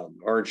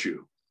 aren't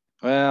you?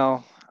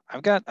 Well,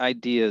 I've got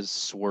ideas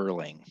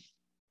swirling,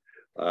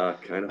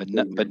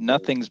 but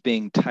nothing's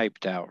being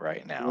typed out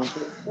right now.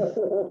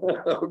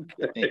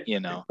 Okay.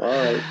 All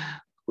right.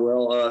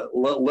 Well,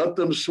 let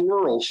them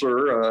swirl,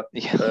 sir.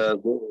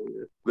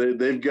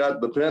 They've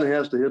got, the pen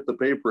has to hit the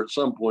paper at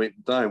some point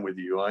in time with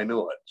you. I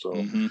know it.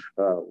 So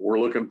we're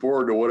looking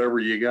forward to whatever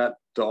you got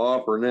to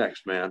offer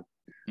next, man.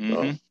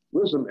 Mm-hmm.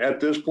 Listen, at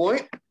this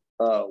point,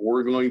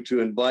 we're going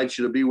to invite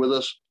you to be with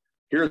us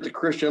here at the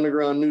Christian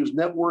Underground News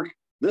Network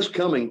this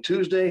coming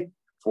Tuesday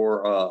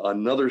for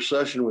another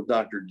session with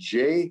Dr.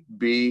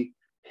 J.B.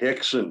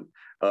 Hickson.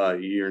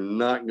 You're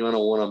not going to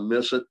want to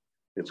miss it.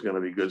 It's going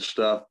to be good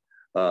stuff.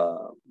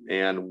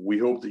 And we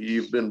hope that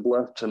you've been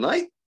blessed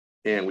tonight,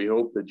 and we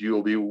hope that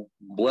you'll be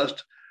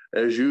blessed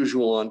as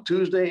usual on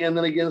Tuesday, and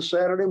then again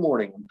Saturday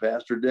morning when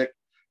Pastor Dick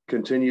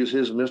continues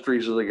his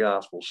Mysteries of the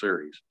Gospel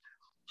series.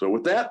 So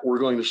with that, we're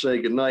going to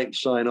say goodnight and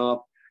sign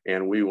off.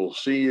 and we will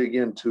see you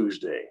again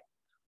Tuesday.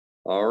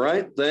 All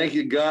right. Thank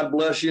you. God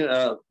bless you.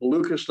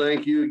 Lucas,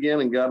 thank you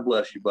again, and God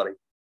bless you, buddy.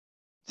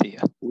 See ya.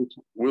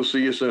 We'll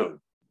see you soon.